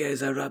 "Board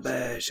games are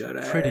rubbish." All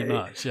right. Pretty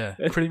much, yeah.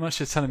 Pretty much,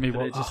 just telling me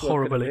what a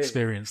horrible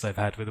experience they've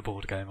had with a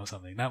board game or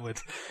something. That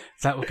would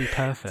be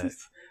perfect.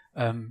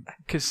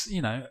 Because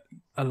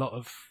a lot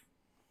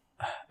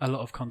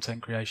of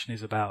content creation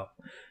is about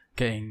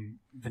getting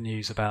the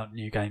news about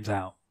new games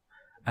out,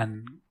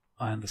 and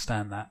I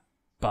understand that.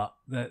 But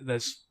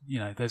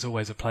there's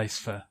always a place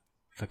for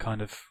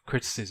kind of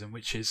criticism,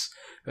 which is,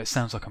 it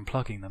sounds like I'm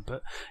plugging them,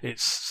 but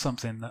it's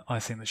something that I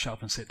think that Shut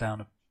Up and Sit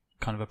Down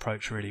kind of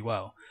approach really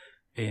well,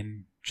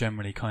 in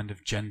generally kind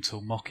of gentle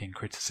mocking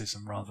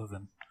criticism rather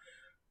than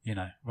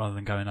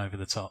going over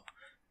the top.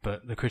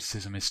 But the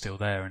criticism is still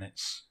there, and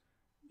it's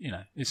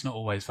it's not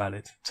always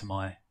valid to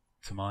my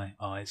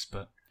eyes,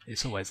 but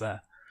it's always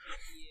there.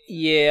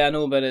 Yeah, I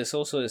know, but it's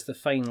the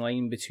fine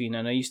line between,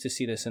 and I used to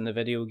see this in the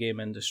video game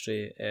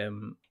industry.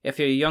 If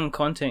you're a young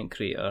content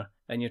creator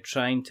and you're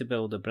trying to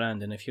build a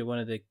brand, and if you're one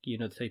of the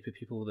the type of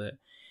people that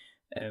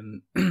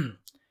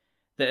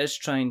that is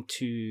trying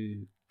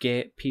to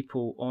get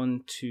people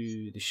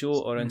onto the show,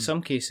 or in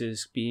some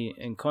cases be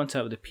in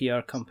contact with the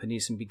PR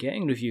companies and be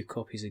getting review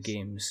copies of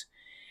games.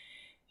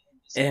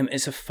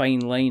 It's a fine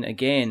line.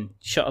 Again,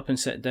 shut up and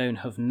sit down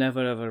have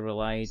never ever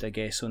relied, I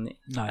guess, on...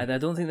 No. I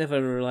don't think they've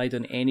ever relied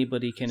on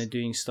anybody kind of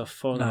doing stuff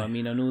for them. No. I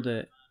mean, I know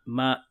that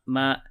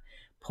Matt,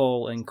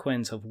 Paul and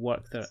Quinns have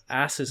worked their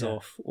asses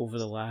off over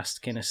the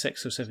last kind of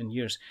 6 or 7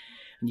 years,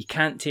 and you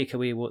can't take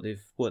away what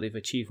they've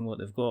achieved and what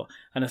they've got.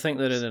 And I think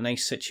they're in a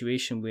nice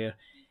situation where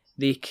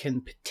they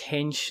can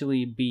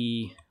potentially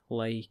be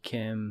like...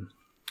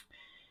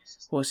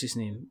 what's his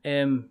name?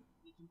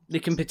 They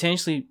can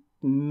potentially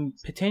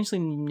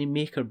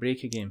make or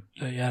break a game.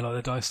 Yeah, like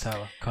the Dice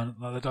Tower, kind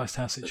of like the Dice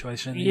Tower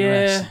situation in the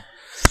Yeah.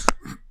 US.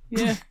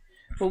 Yeah.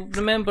 Well,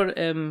 remember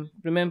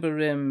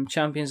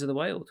Champions of the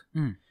Wild?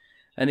 Mm.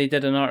 And they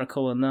did an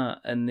article on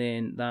that, and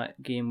then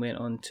that game went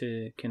on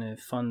to kind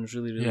of fund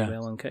really, really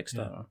well on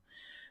Kickstarter.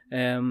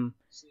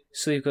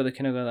 So you've got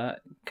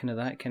that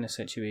kind of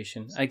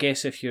situation. I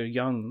guess if you're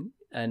young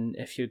and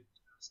if you're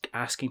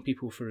asking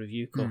people for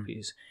review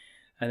copies,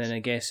 and then I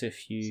guess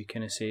if you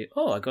kind of say,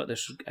 "Oh, I got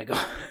this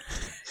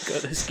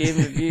game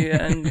review,"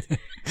 and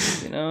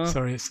you know,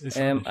 Sorry, it's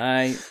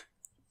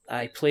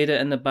I played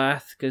it in the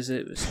bath because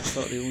I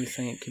thought the only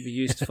thing it could be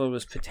used for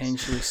was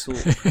potentially soap.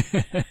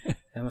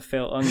 And I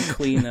felt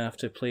unclean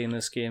after playing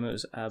this game. It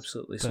was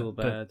absolutely so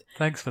bad. But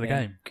thanks for the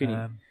game.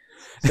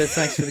 So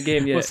thanks for the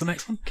game. Yeah. What's the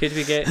next one? Could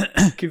we get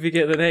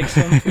the next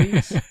one,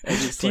 please?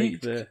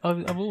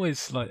 I'm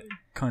always like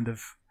kind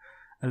of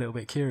a little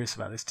bit curious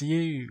about this. Do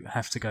you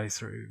have to go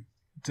through?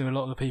 Do a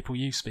lot of the people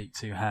you speak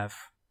to have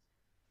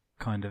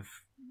kind of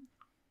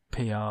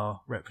PR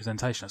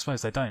representation? I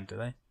suppose they don't, do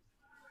they?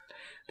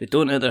 They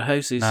don't at their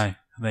houses. No.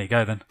 There you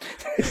go then.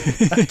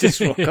 I just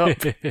rock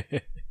up.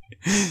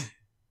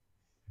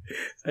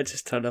 I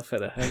just turn up at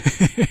the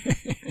house.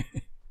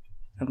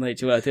 I'm like,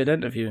 do you want to do an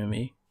interview with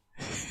me?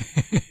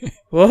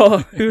 Whoa,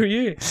 who are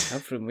you? I'm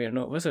from We're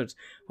Not Wizards.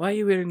 Why are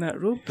you wearing that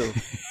robe though?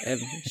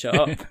 Shut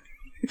up.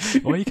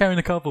 Why are you carrying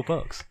a cardboard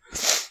box?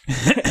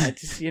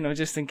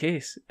 just in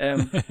case.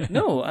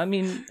 No, I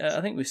mean,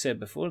 I think we said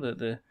before that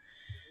the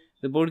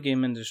board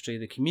game industry,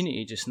 the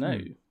community just now,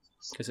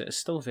 because it is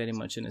still very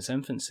much in its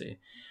infancy,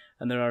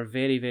 and there are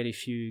very, very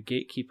few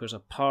gatekeepers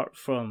apart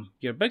from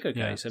your bigger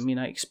guys. I mean,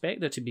 I expect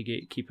there to be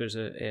gatekeepers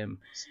at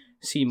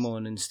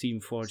CMON and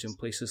Steamforged and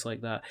places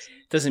like that.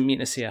 Doesn't mean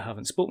to say I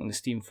haven't spoken to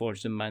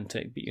Steamforged and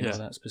Mantic, but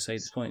that's beside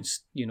the point.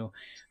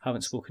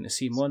 Haven't spoken to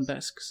CMON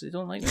bits because they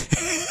don't like me.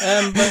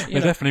 But, they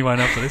definitely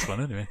won't up for this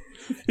one anyway.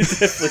 They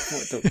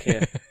definitely don't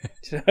care.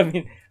 Do you know what I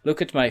mean?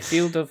 Look at my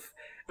field of...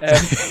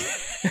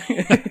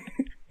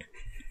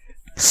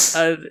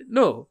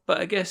 no, but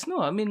I guess no.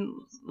 I mean,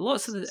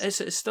 lots of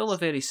it's still a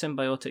very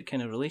symbiotic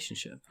kind of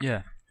relationship.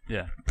 Yeah,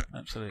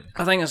 absolutely.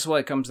 I think that's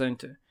what it comes down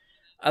to.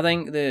 I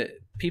think that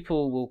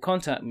people will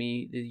contact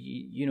me.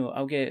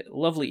 I'll get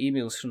lovely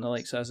emails from the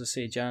likes, as I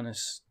say,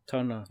 Janice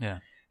Turner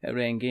at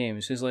Ren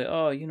Games, who's like,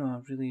 "Oh, I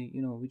really,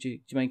 do you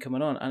mind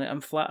coming on?" And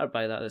I'm flattered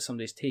by that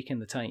somebody's taken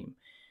the time.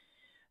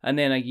 And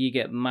then you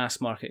get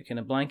mass market kind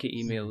of blanket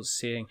emails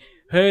saying,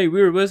 "Hey,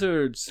 we're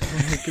wizards.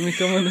 Can we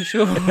come on the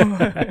show?"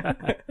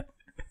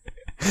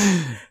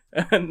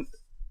 And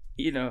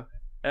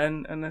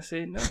and I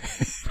say no.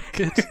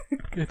 Good.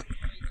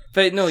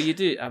 But no, you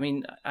do. I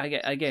mean,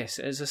 I guess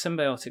it's a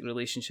symbiotic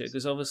relationship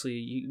because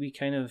obviously we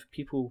kind of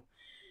people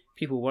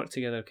work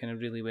together kind of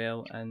really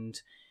well, and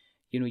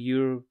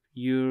you're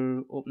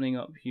opening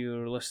up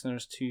your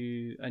listeners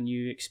to a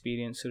new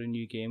experience or a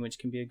new game, which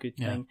can be a good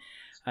thing.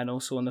 And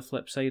also on the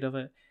flip side of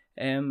it,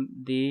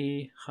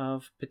 they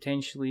have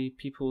potentially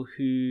people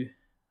who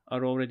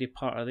are already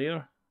part of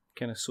their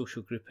kind of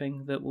social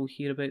grouping that will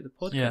hear about the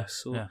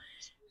podcast.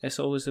 It's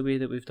always the way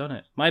that we've done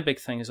it. My big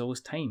thing is always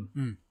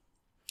time.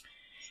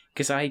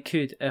 Because I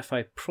could, if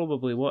I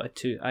probably wanted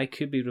to, I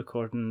could be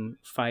recording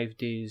 5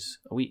 days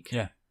a week.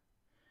 Yeah.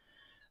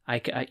 I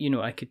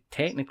could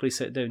technically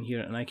sit down here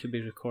and I could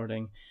be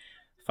recording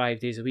 5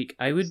 days a week.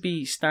 I would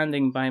be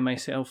standing by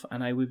myself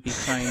and I would be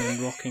crying and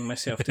rocking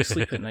myself to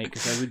sleep at night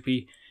because I would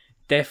be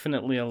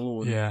definitely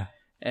alone. Yeah.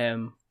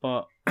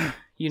 But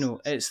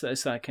it's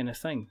that kind of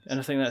thing, and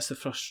I think that's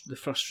the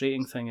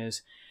frustrating thing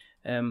is,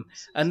 and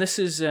this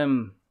is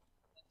and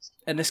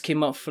this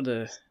came up for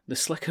the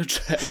Slicker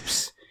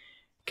Trips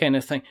kind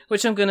of thing,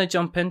 which I'm going to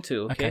jump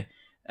into. Okay.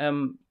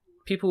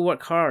 People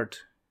work hard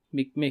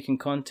making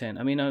content.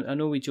 I mean, I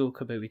know we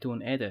joke about we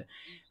don't edit,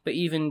 but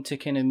even to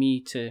kind of me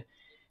to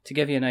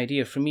give you an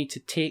idea, for me to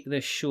take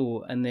this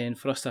show and then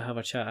for us to have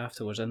a chat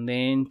afterwards, and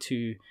then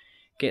to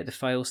get the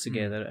files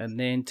together, and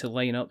then to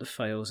line up the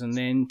files, and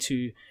then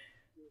to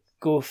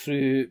go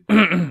through,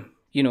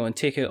 and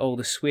take out all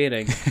the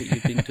swearing that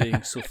you've been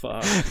doing so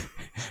far.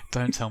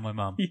 Don't tell my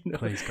mum.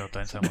 Please, God,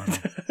 don't tell my mum.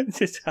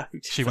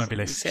 She won't be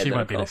listening. She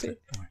won't be listening.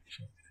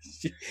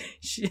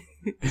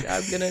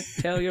 I'm going to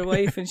tell your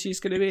wife and she's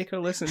going to make her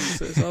listen,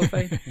 so it's all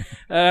fine.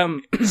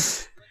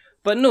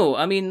 But no,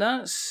 I mean,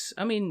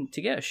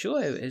 to get a show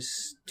out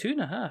is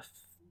 2.5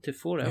 to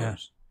 4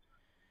 hours.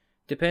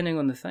 depending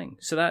on the thing.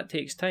 So that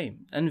takes time.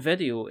 And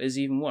video is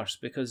even worse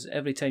because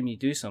every time you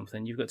do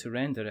something, you've got to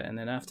render it. And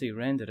then after you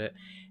render it,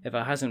 if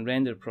it hasn't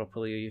rendered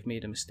properly or you've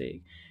made a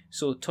mistake.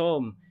 So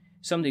Tom,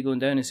 somebody going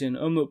down and saying,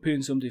 I'm not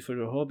paying somebody for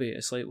their hobby.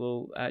 It's like,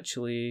 well,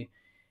 actually,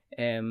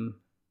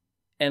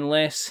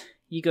 unless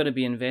you got to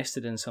be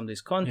invested in somebody's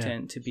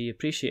content to be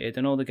appreciated.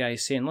 And all the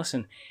guys saying,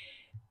 listen,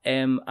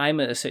 I'm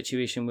at a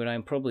situation where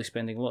I'm probably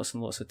spending lots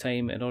and lots of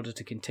time. In order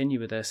to continue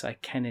with this, I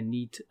kind of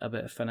need a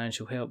bit of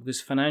financial help, because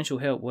financial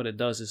help, what it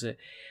does is it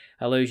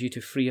allows you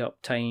to free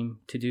up time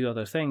to do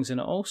other things. And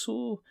it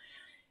also,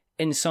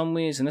 in some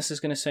ways, and this is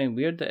going to sound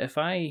weird, that if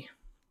I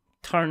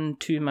turn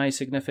to my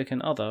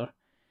significant other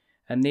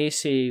and they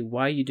say,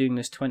 why are you doing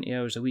this 20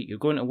 hours a week? You're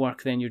going to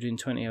work, then you're doing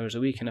 20 hours a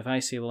week. And if I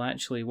say, well,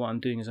 actually, what I'm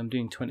doing is I'm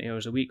doing 20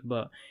 hours a week,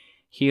 but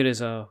here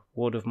is a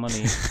wad of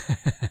money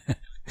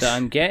that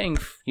I'm getting,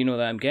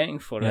 that I'm getting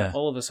for it.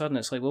 All of a sudden,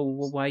 it's like, well,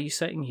 why are you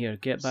sitting here?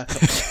 Get back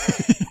up,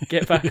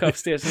 get back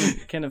upstairs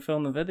and kind of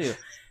film the video.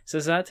 So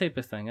it's that type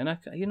of thing. And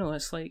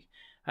it's like,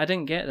 I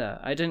didn't get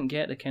that. I didn't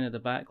get the kind of the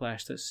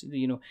backlash that's,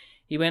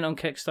 he went on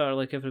Kickstarter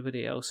like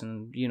everybody else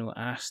and,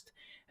 asked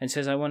and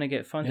says, I want to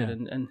get funded.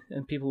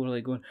 And people were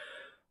like going,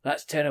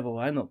 that's terrible.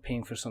 I'm not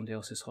paying for somebody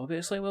else's hobby.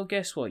 It's like, well,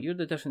 guess what? You're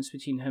the difference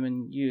between him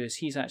and you is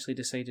he's actually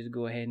decided to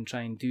go ahead and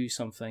try and do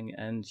something.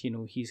 And,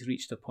 he's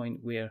reached a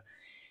point where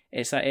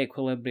it's that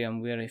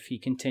equilibrium where if he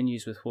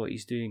continues with what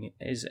he's doing,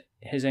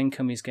 his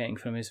income he's getting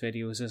from his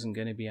videos isn't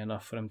going to be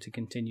enough for him to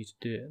continue to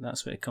do it.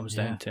 That's what it comes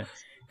down to.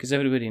 Because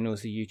everybody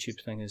knows the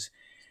YouTube thing is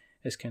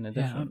kind of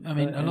different. I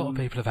mean, a lot of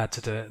people have had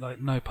to do it,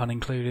 like no pun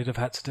included, have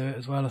had to do it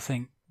as well. I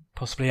think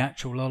possibly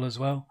Actual Lol as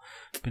well.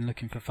 Been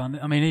looking for funding.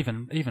 I mean,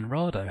 even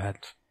Rado had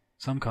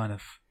some kind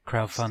of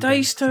crowdfunding.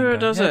 Dice Tower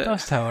does it.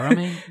 Dice Tower. I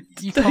mean,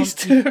 you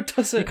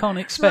can't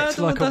expect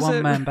like a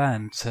one-man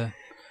band to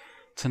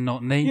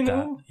not need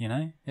that,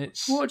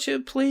 It's Watch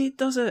It Play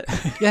does it.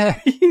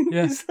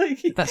 It's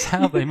like, that's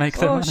how they make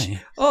their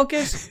money.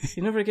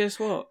 You never guess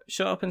what?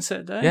 Shut up and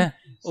sit down. Yeah.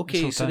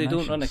 Okay, so they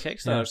don't run a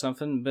Kickstarter or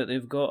something, but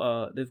they've got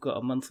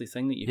a monthly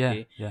thing that you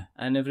pay. Yeah.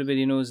 And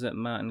everybody knows that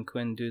Matt and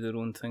Quinn do their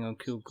own thing on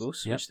Cool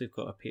Ghosts, which they've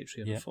got a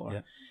Patreon for.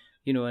 Yeah.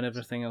 And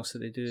everything else that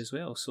they do as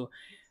well. So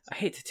I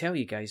hate to tell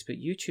you guys, but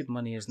YouTube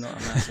money is not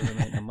a massive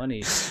amount of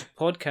money.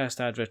 Podcast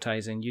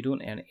advertising, you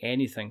don't earn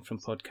anything from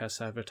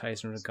podcast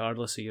advertising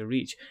regardless of your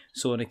reach.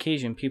 So on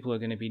occasion, people are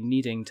going to be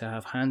needing to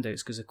have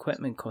handouts because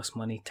equipment costs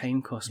money,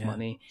 time costs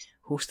money,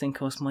 hosting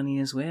costs money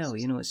as well.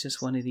 It's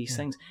just one of these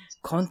things.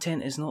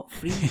 Content is not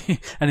free.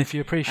 And if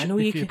you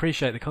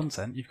appreciate the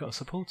content, you've got to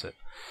support it.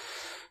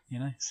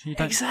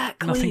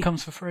 Exactly. Nothing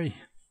comes for free.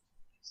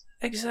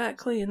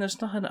 Exactly, and there's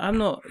nothing. I'm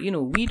not.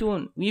 We've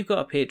got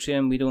a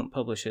Patreon. We don't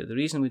publish it. The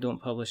reason we don't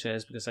publish it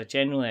is because I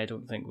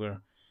don't think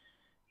we're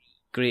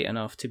great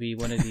enough to be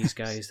one of these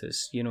guys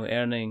that's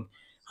earning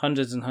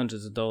hundreds and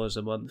hundreds of dollars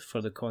a month for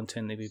the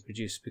content that we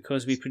produce,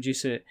 because we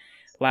produce it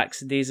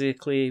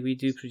lackadaisically. We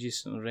do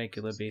produce it on a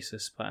regular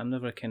basis, but I'm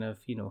never kind of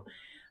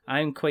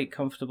I'm quite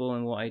comfortable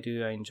in what I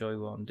do. I enjoy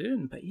what I'm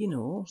doing. But,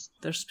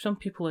 there's some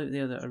people out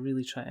there that are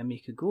really trying to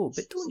make a go.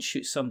 But don't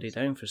shoot somebody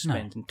down for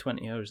spending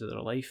 20 hours of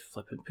their life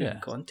putting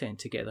content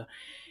together.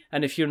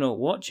 And if you're not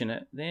watching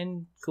it,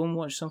 then go and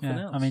watch something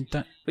else. I mean,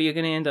 but you're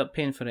going to end up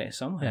paying for it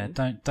somehow. Yeah,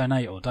 don't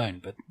donate or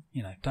don't. But,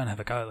 don't have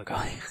a go at the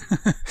guy.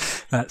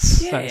 that's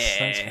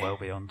well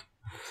beyond.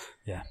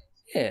 Yeah.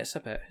 Yeah, it's a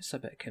bit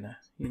kind of,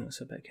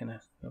 it's a bit kind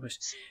of rubbish.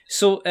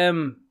 So,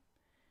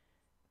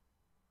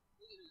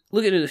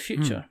 looking at the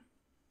future,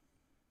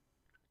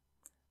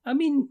 I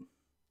mean,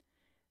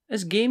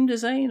 as game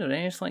design or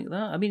anything like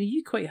that, I mean, are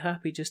you quite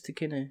happy just to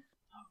kind of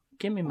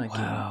give me my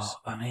games?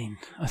 I mean,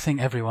 I think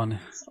everyone.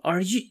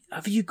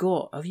 Have you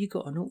got a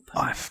notepad?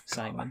 I've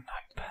Simon?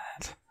 got a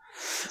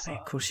notepad.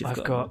 Of course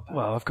I've got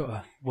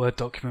a Word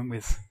document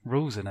with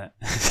rules in it.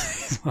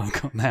 That's what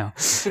I've got now.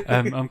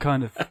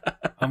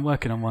 I'm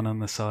working on one on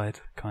the side,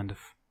 kind of.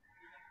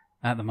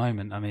 At the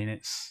moment, I mean,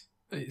 it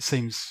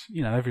seems,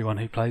 everyone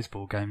who plays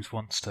board games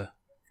wants to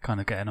kind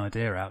of get an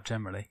idea out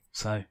generally.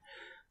 So,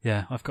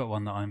 yeah, I've got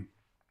one that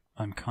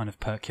I'm kind of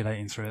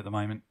percolating through at the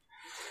moment,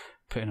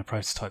 putting a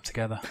prototype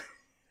together.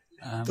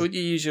 Don't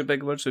you use your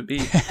big words with B?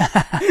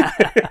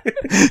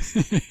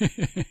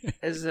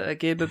 Is it a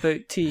game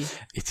about tea?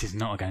 It is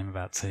not a game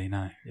about tea,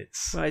 no.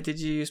 Why did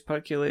you use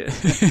percolator?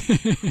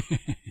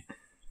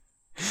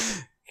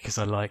 Because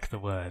I like the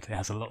word. It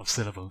has a lot of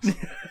syllables.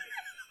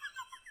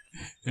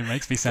 It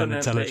makes me sound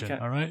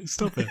intelligent, alright?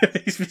 Stop it. It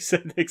makes me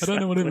sound exactly. I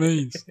don't know what it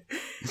means.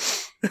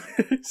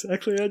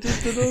 Exactly, I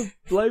just don't know.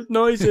 Loud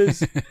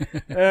noises.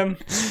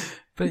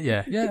 But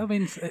yeah, I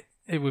mean,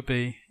 it would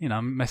be,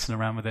 I'm messing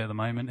around with it at the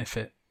moment. If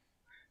it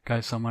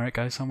goes somewhere, it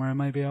goes somewhere, and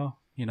maybe I'll,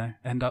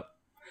 end up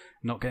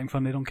not getting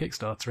funded on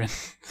Kickstarter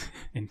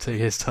in 2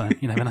 years' time.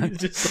 You never know.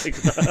 Just like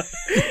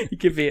that. You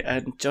could be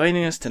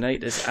joining us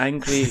tonight is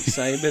Angry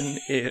Simon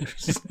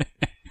Ayres.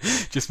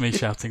 Just me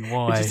shouting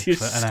 "why"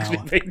 for an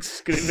hour.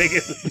 Screaming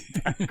in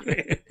the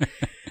background.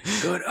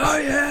 Going, oh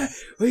yeah,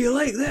 well you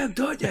like them,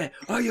 don't you?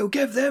 Oh, you'll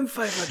give them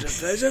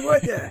 500,000,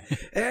 won't you?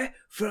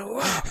 For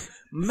what?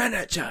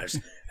 Miniatures.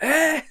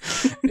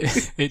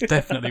 It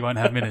definitely won't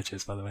have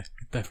miniatures, by the way.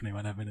 It definitely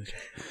won't have miniatures.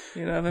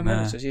 You don't have a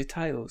miniatures, you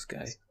tiles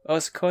guy. Oh,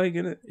 it's coin,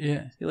 isn't it?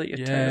 Yeah. You like your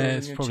tiles. Yeah, and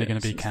it's your probably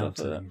going to be chips and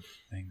stuff counted like and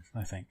things,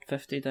 I think. that.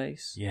 50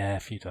 dice. Yeah, a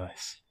few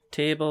dice.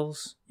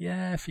 Tables.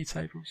 Yeah, a few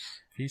tables.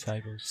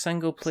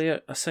 Single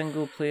player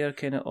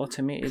kind of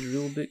automated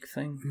rulebook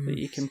thing that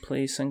you can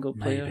play single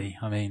player. Maybe.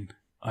 I mean,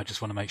 I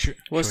just want to make sure it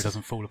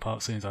doesn't fall apart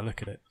as soon as I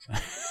look at it.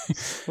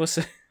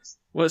 So.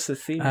 What's the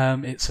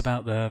theme? It's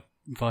about the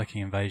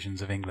Viking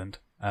invasions of England.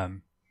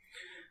 I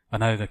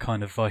know the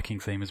kind of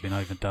Viking theme has been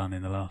overdone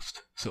in the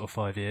last sort of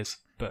 5 years,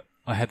 but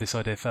I had this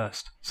idea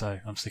first, so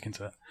I'm sticking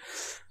to it.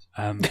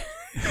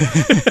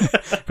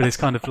 But it's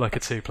kind of like a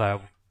 2-player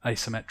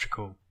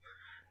asymmetrical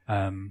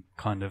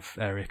kind of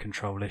area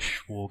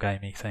control-ish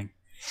wargamey thing.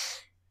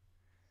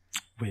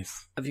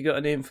 Have you got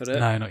a name for it?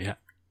 No, not yet.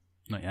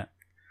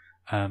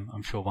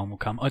 I'm sure one will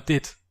come. I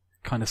did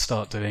kind of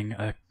start doing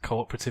a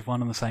cooperative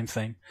one on the same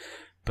theme,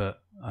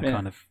 but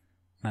that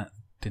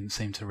didn't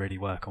seem to really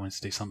work. I wanted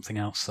to do something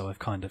else, so I've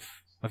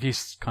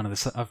used kind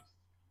of I've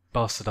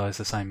bastardized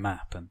the same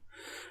map and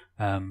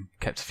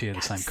kept a few of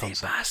the same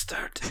concepts.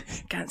 Bastard.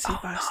 Can't say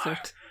bastard.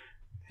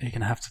 No. You're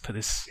gonna have to put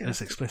this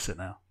as explicit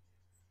now.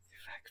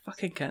 I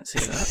fucking can't say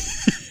that.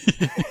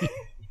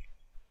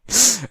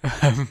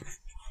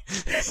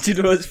 Do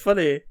you know what's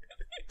funny?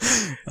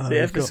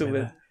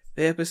 The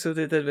episode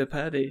they did with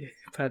Paddy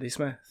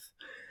Smith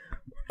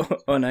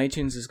on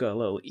iTunes has got a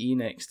little E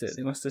next to it.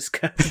 They must have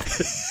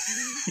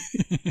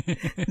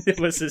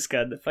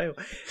scanned the file.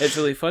 It's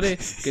really funny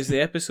because the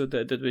episode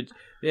that I did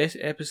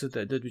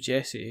with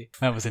Jesse,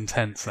 that was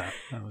intense. That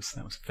was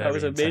very. That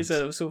was amazing. Intense.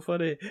 It was so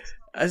funny.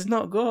 It's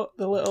not got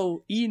the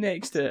little E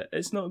next to it.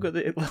 It's not got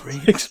the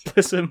little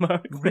explicit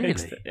mark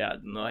next to it. Yeah, I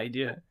had no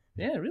idea.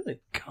 Yeah,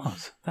 really. God,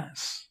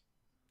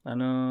 I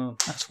know.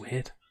 That's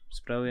weird. It's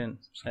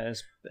brilliant.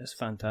 It's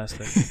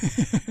fantastic.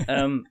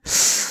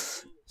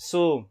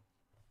 So,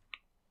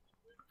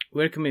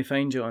 where can we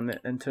find you on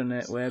the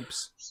internet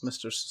webs,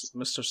 Mr.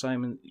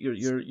 Simon? Your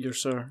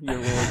sir, your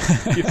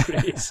lord, your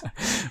grace.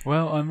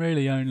 Well, I'm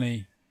really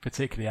only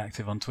particularly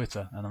active on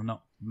Twitter, and I'm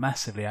not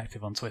massively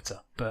active on Twitter.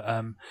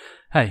 But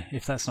hey,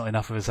 if that's not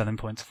enough of a selling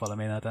point to follow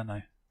me, then I don't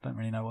know. Don't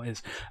really know what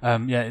is.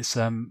 It's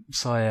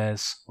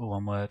Sayers, all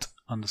one word,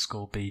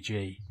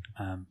 _BG.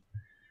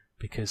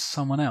 Because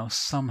someone else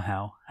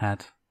somehow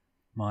had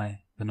the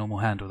normal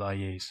handle that I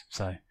use.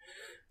 So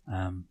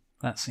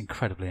that's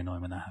incredibly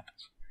annoying when that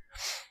happens.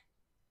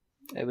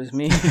 It was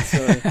me,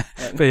 sorry.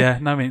 But yeah,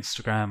 no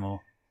Instagram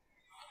or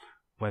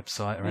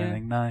website or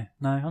anything. No,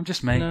 I'm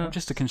just me. I'm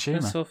just a consumer.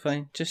 That's all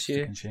fine. Just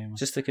you.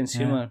 Just a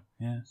consumer.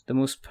 Yeah. The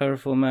most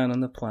powerful man on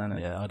the planet.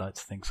 Yeah, I'd like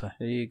to think so.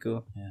 There you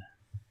go. Yeah.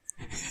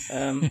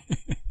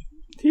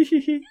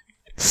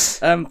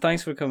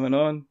 Thanks for coming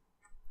on.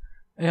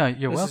 Yeah,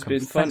 you're welcome.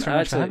 This has been fun. Thanks very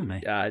much for having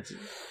me.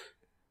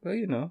 Well,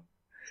 you know,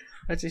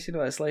 I just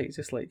what it's like.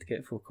 Just like to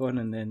get folk on,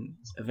 and then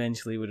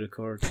eventually we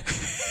record.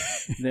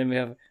 then we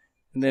have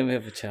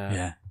a chat.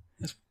 Yeah.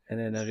 And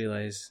then I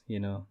realise,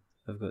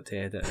 I've got to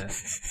edit it.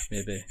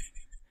 Maybe.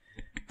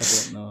 I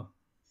don't know.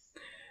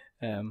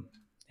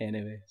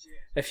 Anyway,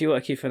 if you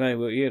want to keep an eye on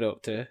what you're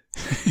up to.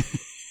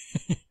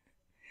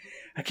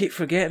 I keep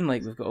forgetting,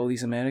 we've got all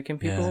these American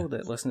people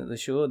that listen to the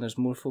show, and there's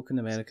more folk in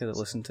America that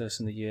listen to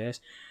us in the US.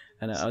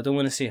 And I don't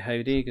want to say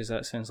howdy because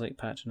that sounds like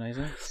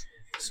patronising.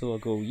 So I'll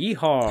go,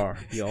 yeehaw,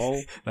 y'all.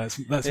 That's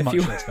much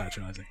less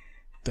patronising.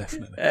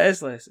 Definitely. It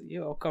is less.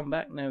 I'll come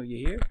back now,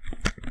 you hear?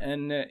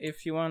 And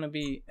if you want to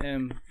be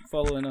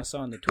following us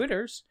on the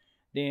Twitters,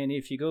 then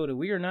if you go to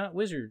We're Not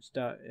Wizards,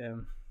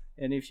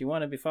 and if you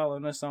want to be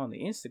following us on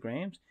the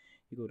Instagrams,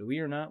 you go to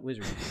We're Not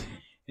Wizards.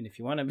 And if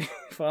you want to be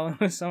following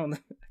us on I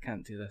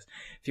can't do this.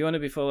 If you want to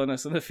be following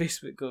us on the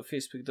Facebook, go to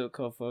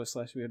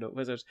facebook.com/We're Not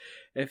Wizards.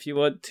 If you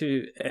want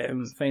to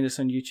find us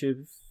on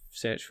YouTube,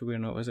 search for We're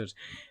Not Wizards.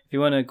 If you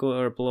want to go to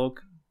our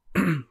blog,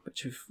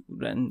 which we've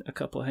written a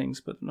couple of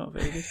things, but not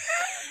very good.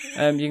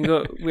 You can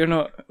go we're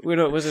not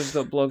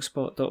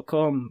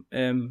wizards.blogspot.com.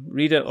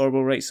 Read it, or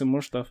we'll write some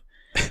more stuff.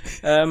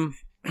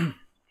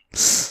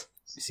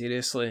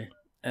 Seriously.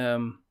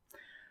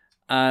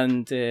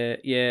 And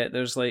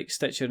there's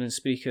Stitcher and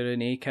Spreaker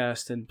and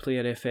Acast and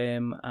Player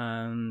FM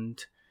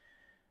and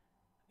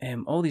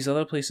all these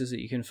other places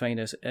that you can find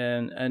us.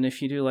 And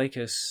if you do like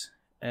us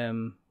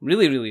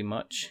really, really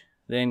much,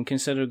 then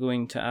consider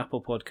going to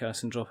Apple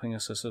Podcasts and dropping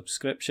us a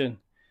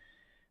subscription,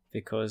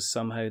 because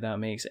somehow that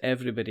makes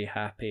everybody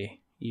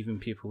happy, even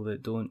people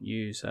that don't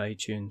use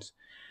iTunes.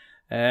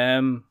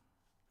 And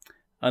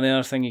the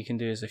other thing you can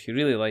do is, if you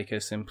really like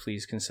us, then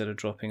please consider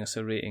dropping us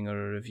a rating or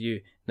a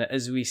review. Now,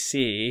 as we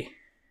say,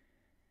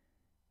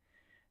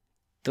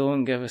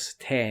 don't give us a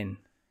 10,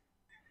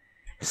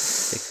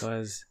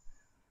 because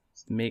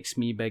it makes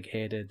me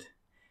big-headed,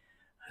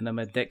 and I'm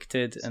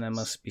addicted, and I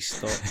must be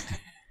stopped.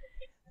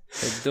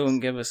 But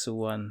don't give us a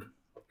 1,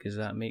 because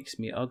that makes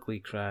me ugly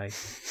cry.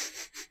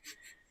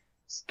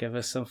 Give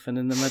us something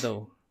in the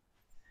middle,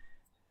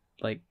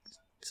 like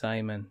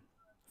Simon,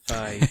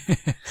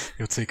 5.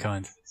 You're too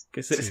kind.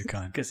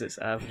 Because it's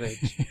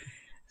average.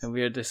 and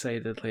we're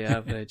decidedly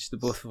average. The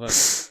both of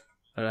us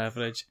are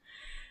average.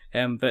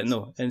 But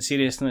no, in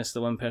seriousness,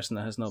 the one person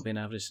that has not been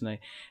average tonight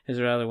is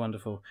rather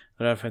wonderful.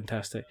 They are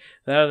fantastic.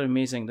 They are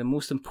amazing. The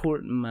most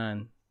important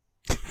man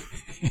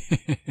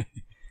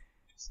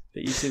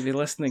that you should be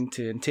listening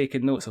to and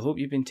taking notes. I hope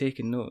you've been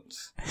taking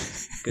notes,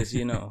 because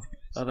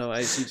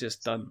otherwise you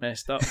just done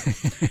messed up.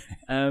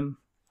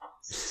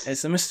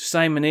 It's a Mr.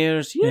 Simon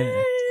Ayres. Yay!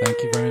 Yeah,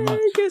 thank you very much.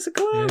 Gets a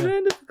clap,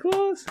 round of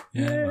applause.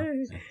 Yeah, well,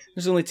 Yay!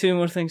 There's only two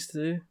more things to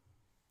do.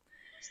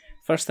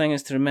 First thing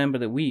is to remember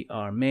that we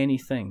are many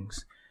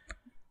things,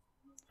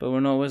 but we're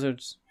not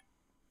wizards.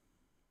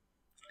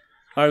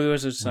 Are we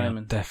wizards,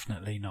 Simon?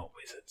 Definitely not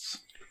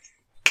wizards.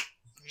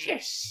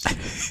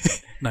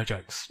 Yes! No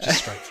jokes,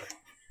 just straight through.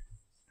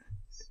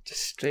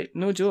 Just straight,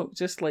 no joke,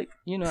 just like,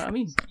 you know what I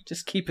mean?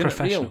 Just keeping it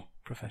real.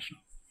 Professional.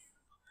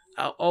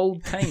 At all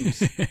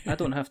times. I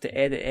don't have to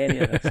edit any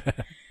of this.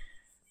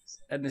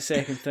 And the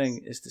second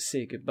thing is to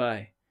say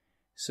goodbye.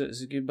 So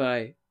it's a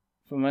goodbye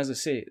from, as I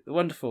say, the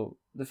wonderful,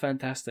 the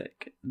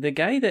fantastic, the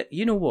guy that,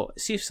 you know what,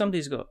 see if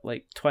somebody's got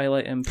like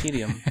Twilight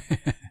Imperium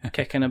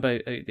kicking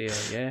about out there,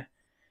 yeah?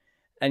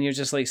 And you're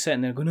just like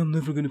sitting there going, I'm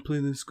never going to play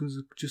this because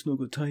I've just not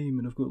got time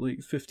and I've got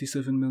like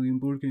 57 million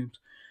board games.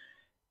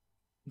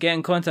 Get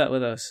in contact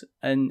with us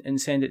and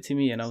send it to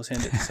me, and I'll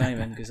send it to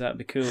Simon, because that'd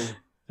be cool.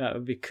 That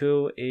would be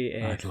cool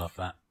AF. I'd love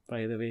that.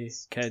 By the way,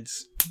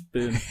 kids,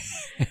 boom.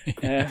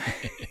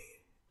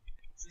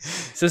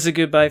 So it's a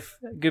goodbye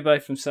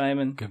from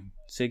Simon.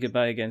 Say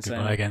goodbye again, Simon.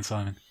 Goodbye again,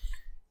 Simon.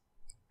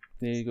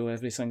 There you go,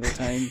 every single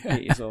time.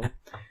 Hate yous all.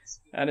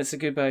 And it's a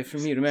goodbye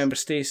from me. Remember,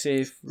 stay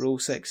safe, roll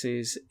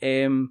sixes.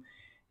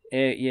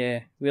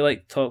 Yeah, we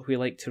like to talk, we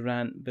like to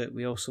rant, but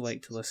we also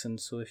like to listen.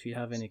 So if you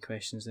have any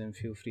questions, then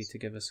feel free to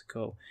give us a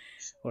call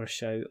or a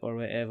shout or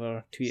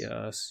whatever. Tweet at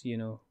us,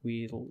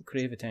 we'll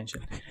crave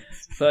attention.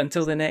 But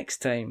until the next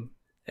time,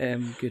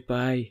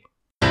 goodbye.